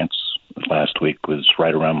actual plants last week was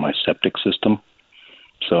right around my septic system.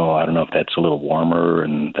 So I don't know if that's a little warmer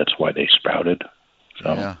and that's why they sprouted.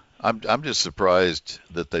 So. Yeah, I'm just surprised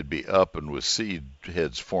that they'd be up and with seed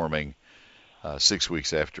heads forming 6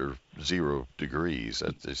 weeks after 0 degrees.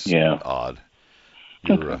 That's just odd.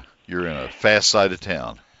 You're in a fast side of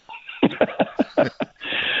town.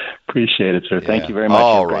 Appreciate it, sir. Thank you very much.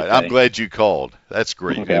 All right. I'm glad you called. That's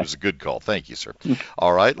great. Okay. It was a good call. Thank you, sir.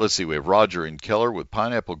 All right. Let's see. We have Roger in Keller with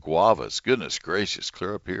pineapple guavas. Goodness gracious,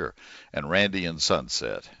 clear up here. And Randy in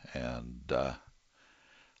Sunset. And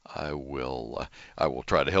I will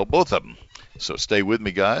try to help both of them. So stay with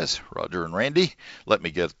me, guys. Roger and Randy. Let me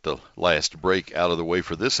get the last break out of the way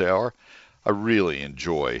for this hour. I really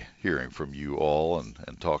enjoy hearing from you all and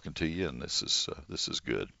talking to you, and this is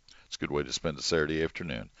good. It's a good way to spend a Saturday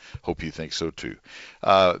afternoon. Hope you think so too.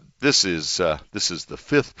 This is the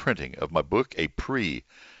fifth printing of my book, a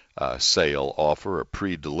pre-sale offer, a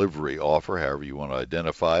pre-delivery offer, however you want to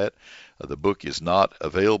identify it. The book is not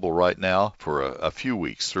available right now for a few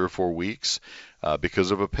weeks, 3 or 4 weeks,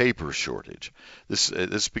 because of a paper shortage.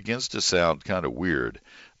 This begins to sound kind of weird.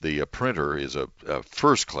 The printer is a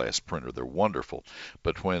first-class printer. They're wonderful.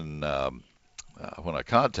 But when I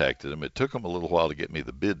contacted them, it took them a little while to get me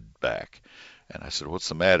the bid back. And I said, what's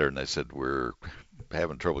the matter? And they said, we're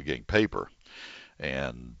having trouble getting paper.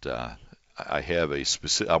 And I have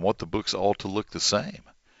I want the books all to look the same.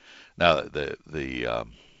 Now, the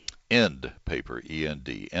end paper,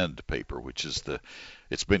 E-N-D, end paper, which is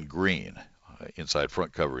it's been green, inside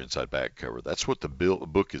front cover, inside back cover. That's what the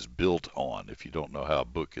book is built on, if you don't know how a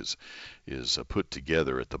book is put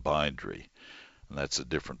together at the bindery. And that's a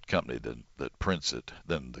different company that prints it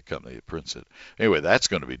than the company that prints it. Anyway, that's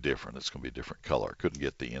going to be different. It's going to be a different color. I couldn't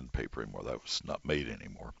get the end paper anymore. That was not made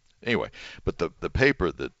anymore. Anyway, but the paper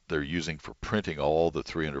that they're using for printing all the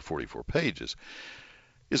 344 pages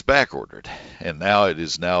is back ordered, and now it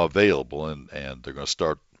is now available, and they're going to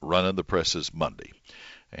start running the presses Monday.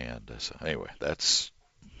 And so anyway, that's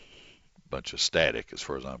a bunch of static as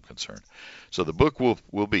far as I'm concerned. So the book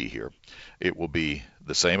will be here. It will be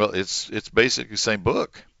the same. It's basically the same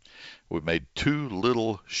book. We've made 2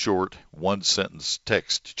 little short 1-sentence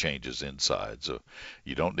text changes inside. So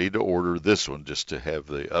you don't need to order this one just to have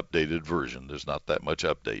the updated version. There's not that much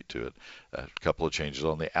update to it. A couple of changes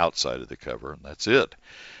on the outside of the cover, and that's it.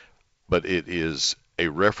 But it is a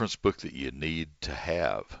reference book that you need to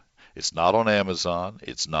have. It's not on Amazon.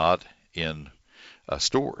 It's not in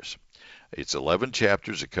stores. It's 11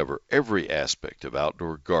 chapters that cover every aspect of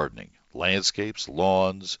outdoor gardening, landscapes,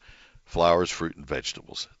 lawns, flowers, fruit, and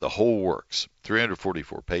vegetables. The whole works.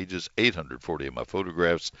 344 pages, 840 of my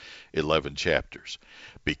photographs, 11 chapters.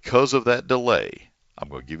 Because of that delay, I'm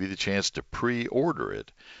going to give you the chance to pre-order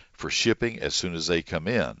it for shipping as soon as they come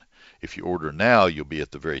in. If you order now, you'll be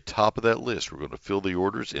at the very top of that list. We're going to fill the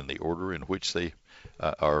orders in the order in which they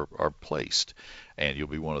are placed, and you'll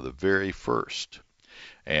be one of the very first.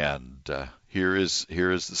 And here is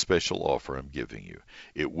the special offer I'm giving you.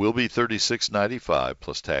 It will be $36.95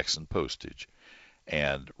 plus tax and postage.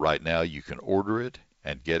 And right now you can order it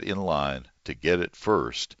and get in line to get it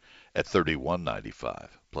first at $31.95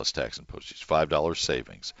 plus tax and postage, $5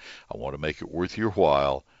 savings. I want to make it worth your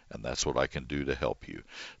while, and that's what I can do to help you.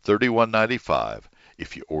 $31.95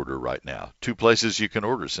 if you order right now. 2 places you can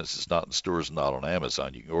order since it's not in stores and not on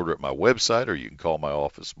Amazon. You can order at my website or you can call my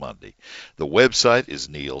office Monday. The website is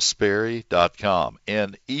neilsperry.com,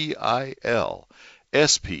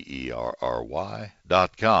 SPERRY.com.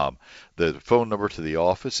 The phone number to the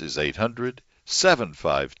office is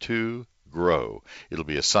 800-752-GROW. It'll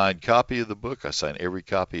be a signed copy of the book. I sign every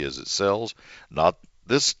copy as it sells. Not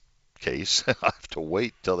this case. I have to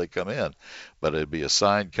wait till they come in. But it'll be a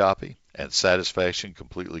signed copy, and satisfaction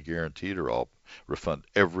completely guaranteed, or I'll refund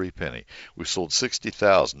every penny. We've sold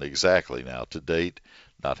 60,000 exactly now to date.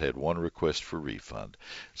 Not had one request for refund.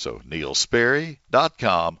 So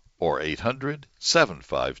neilsperry.com or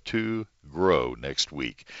 800-752-GROW next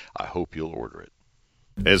week. I hope you'll order it.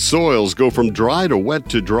 As soils go from dry to wet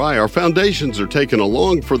to dry, our foundations are taken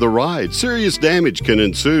along for the ride. Serious damage can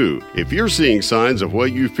ensue. If you're seeing signs of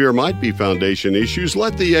what you fear might be foundation issues,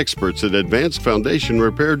 let the experts at Advanced Foundation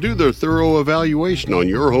Repair do their thorough evaluation on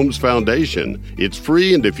your home's foundation. It's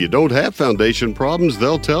free, and if you don't have foundation problems,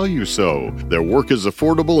 they'll tell you so. Their work is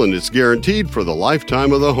affordable, and it's guaranteed for the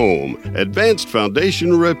lifetime of the home. Advanced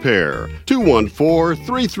Foundation Repair,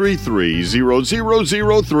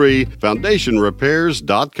 214-333-0003, foundationrepairs.com.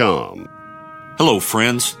 Hello,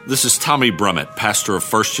 friends. This is Tommy Brummett, pastor of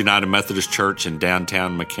First United Methodist Church in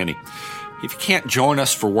downtown McKinney. If you can't join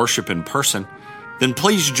us for worship in person, then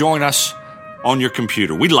please join us on your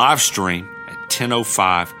computer. We live stream at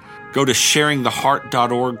 10:05. Go to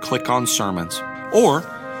sharingtheheart.org, click on sermons, or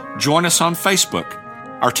join us on Facebook.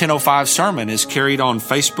 Our 10:05 sermon is carried on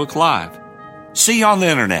Facebook Live. See you on the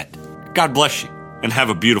internet. God bless you, and have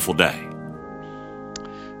a beautiful day.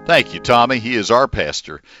 Thank you, Tommy. He is our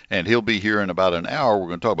pastor, and he'll be here in about an hour. We're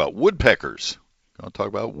going to talk about woodpeckers.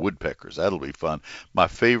 That'll be fun. My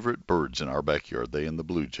favorite birds in our backyard, they and the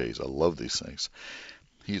blue jays. I love these things.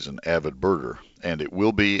 He's an avid birder, and it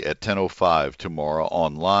will be at 10:05 tomorrow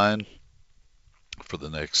online for the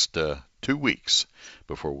next 2 weeks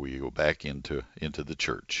before we go back into the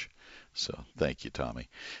church. So thank you, Tommy.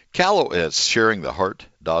 Callaway's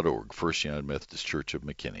sharingtheheart.org, First United Methodist Church of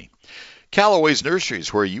McKinney. Callaway's Nursery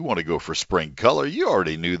is where you want to go for spring color. You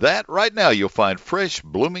already knew that. Right now you'll find fresh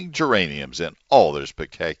blooming geraniums in all their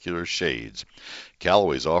spectacular shades.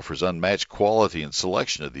 Callaway's offers unmatched quality and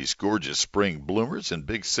selection of these gorgeous spring bloomers in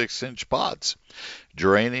big 6-inch pots.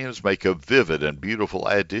 Geraniums make a vivid and beautiful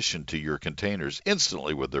addition to your containers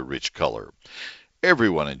instantly with their rich color.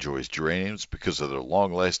 Everyone enjoys geraniums because of their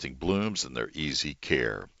long-lasting blooms and their easy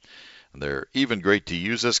care. And they're even great to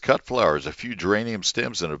use as cut flowers. A few geranium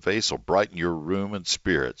stems in a vase will brighten your room and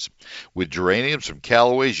spirits. With geraniums from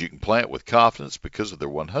Callaway's, you can plant with confidence because of their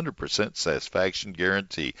 100% satisfaction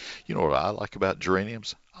guarantee. You know what I like about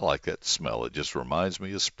geraniums? I like that smell. It just reminds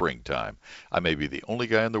me of springtime. I may be the only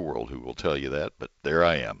guy in the world who will tell you that, but there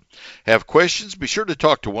I am. Have questions? Be sure to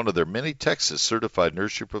talk to one of their many Texas certified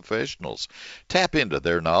nursery professionals. Tap into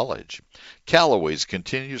their knowledge. Callaway's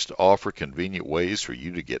continues to offer convenient ways for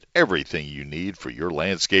you to get everything you need for your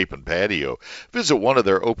landscape and patio. Visit one of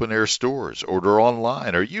their open-air stores, order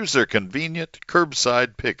online, or use their convenient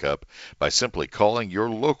curbside pickup by simply calling your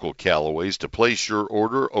local Callaway's to place your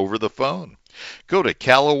order over the phone. Go to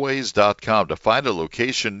Callaways.com to find a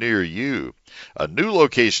location near you. A new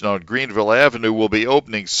location on Greenville Avenue will be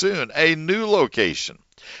opening soon. A new location.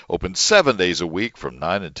 Open 7 days a week from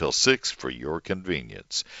 9 until 6 for your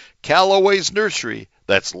convenience. Callaway's Nursery.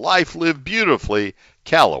 That's life lived beautifully.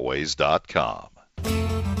 Callaways.com.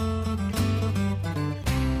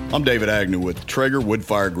 I'm David Agnew with Traeger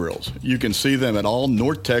Wood-Fire Grills. You can see them at all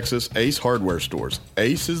North Texas Ace Hardware stores.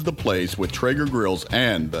 Ace is the place with Traeger grills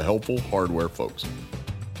and the helpful hardware folks.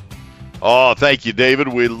 Oh, thank you, David.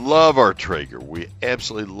 We love our Traeger. We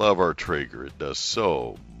absolutely love our Traeger. It does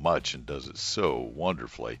so much and does it so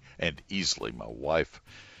wonderfully and easily. My wife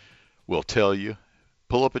will tell you.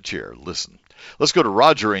 Pull up a chair. Listen. Let's go to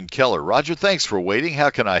Roger in Keller. Roger, thanks for waiting. How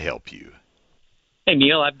can I help you? Hey,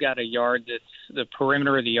 Neil, I've got a yard that's the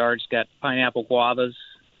perimeter of the yard's got pineapple guavas.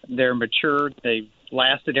 They're mature. They've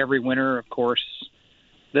lasted every winter. Of course,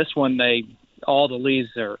 this one, all the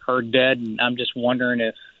leaves are dead, and I'm just wondering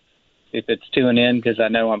if it's to an end because I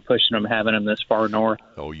know I'm pushing them, having them this far north.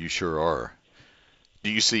 Oh, you sure are.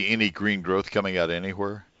 Do you see any green growth coming out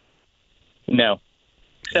anywhere? No,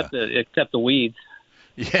 except the weeds.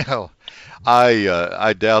 Yeah,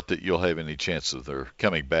 I doubt that you'll have any chance of their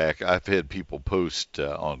coming back. I've had people post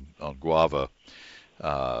on guava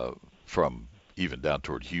from even down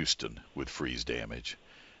toward Houston with freeze damage,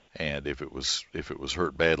 and if it was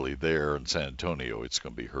hurt badly there in San Antonio, it's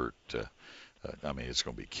going to be hurt. It's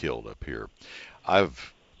going to be killed up here.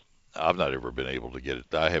 I've not ever been able to get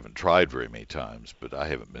it. I haven't tried very many times, but I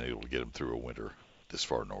haven't been able to get them through a winter this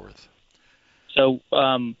far north. So,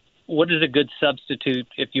 what is a good substitute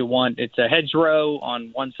if you want? It's a hedgerow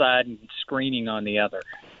on one side and screening on the other.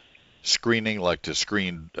 Screening, like to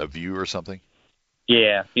screen a view or something?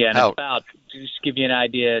 Yeah, and about, just to give you an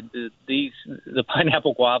idea, the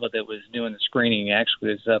pineapple guava that was doing the screening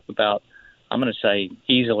actually is up about, I'm going to say,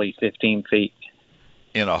 easily 15 feet.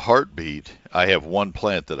 In a heartbeat, I have one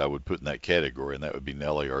plant that I would put in that category, and that would be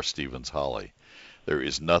Nellie R. Stevens holly. There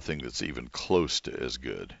is nothing that's even close to as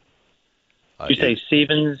good. You say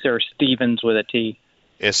Stevens or Stevens with a T?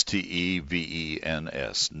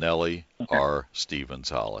 Stevens, Nellie R. Stevens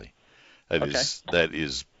holly. That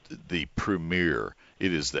is the premier.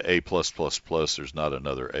 It is the A+++. There's not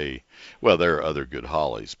another A. Well, there are other good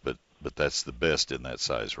hollies, but that's the best in that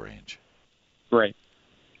size range. Great.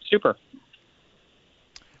 Super.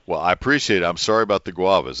 Well, I appreciate it. I'm sorry about the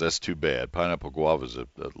guavas. That's too bad. Pineapple guava is a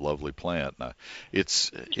lovely plant.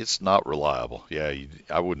 It's not reliable. Yeah,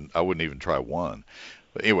 I wouldn't even try one.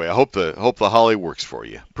 But anyway, I hope the holly works for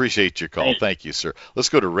you. Appreciate your call. Thank you, sir. Let's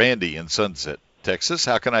go to Randy in Sunset, Texas.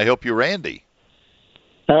 How can I help you, Randy?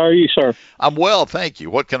 How are you, sir? I'm well, thank you.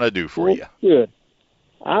 What can I do for you? Good.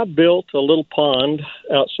 I built a little pond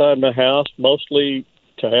outside my house, mostly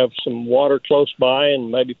to have some water close by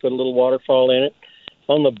and maybe put a little waterfall in it.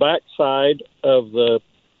 On the back side of the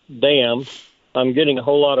dam, I'm getting a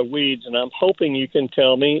whole lot of weeds, and I'm hoping you can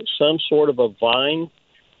tell me some sort of a vine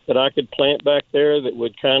that I could plant back there that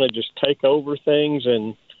would kind of just take over things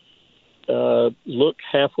and look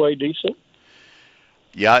halfway decent.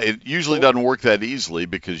 Yeah, it usually doesn't work that easily,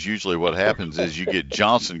 because usually what happens is you get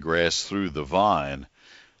Johnson grass through the vine,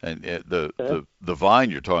 and the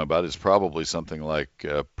vine you're talking about is probably something like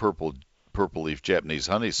purple leaf Japanese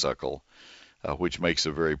honeysuckle, which makes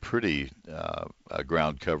a very pretty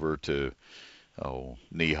ground cover to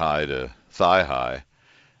knee high to thigh high,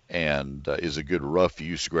 and is a good rough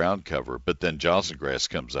use ground cover. But then Johnson grass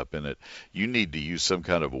comes up in it. You need to use some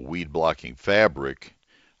kind of a weed blocking fabric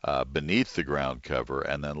beneath the ground cover,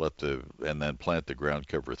 and then plant the ground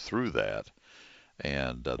cover through that,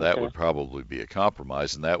 and that would probably be a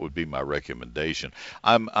compromise, and that would be my recommendation.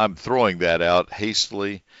 I'm throwing that out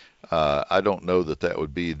hastily. I don't know that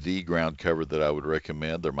would be the ground cover that I would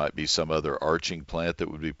recommend. There might be some other arching plant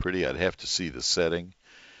that would be pretty. I'd have to see the setting.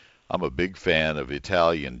 I'm a big fan of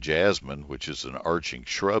Italian jasmine, which is an arching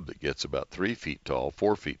shrub that gets about 3 feet tall,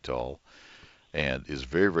 4 feet tall, and is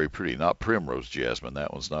very, very pretty. Not primrose jasmine.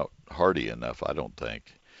 That one's not hardy enough, I don't think,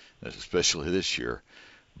 especially this year.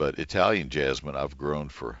 But Italian jasmine I've grown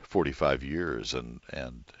for 45 years and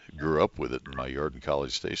grew up with it in my yard in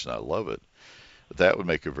College Station. I love it. But that would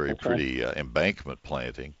make a very pretty embankment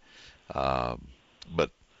planting.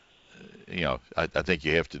 But, I think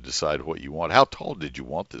you have to decide what you want. How tall did you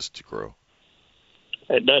want this to grow?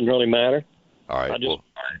 It doesn't really matter. All right.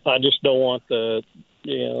 I just don't want the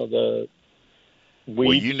weed.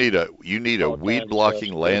 Well, you need a weed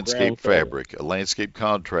blocking landscape fabric. A landscape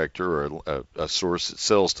contractor or a source that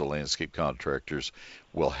sells to landscape contractors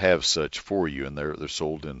will have such for you, and they're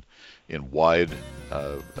sold in wide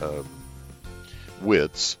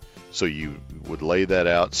widths. So you would lay that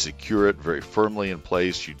out, secure it very firmly in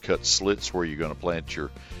place. You'd cut slits where you're going to plant your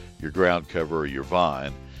ground cover or your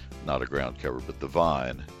vine, not a ground cover, but the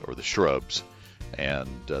vine or the shrubs, and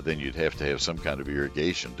then you'd have to have some kind of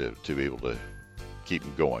irrigation to be able to keep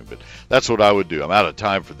them going. But that's what I would do. I'm out of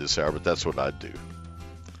time for this hour, but that's what I'd do.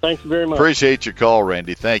 Thanks very much. Appreciate your call,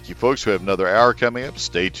 Randy. Thank you. Folks, we have another hour coming up.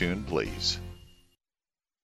 Stay tuned, please.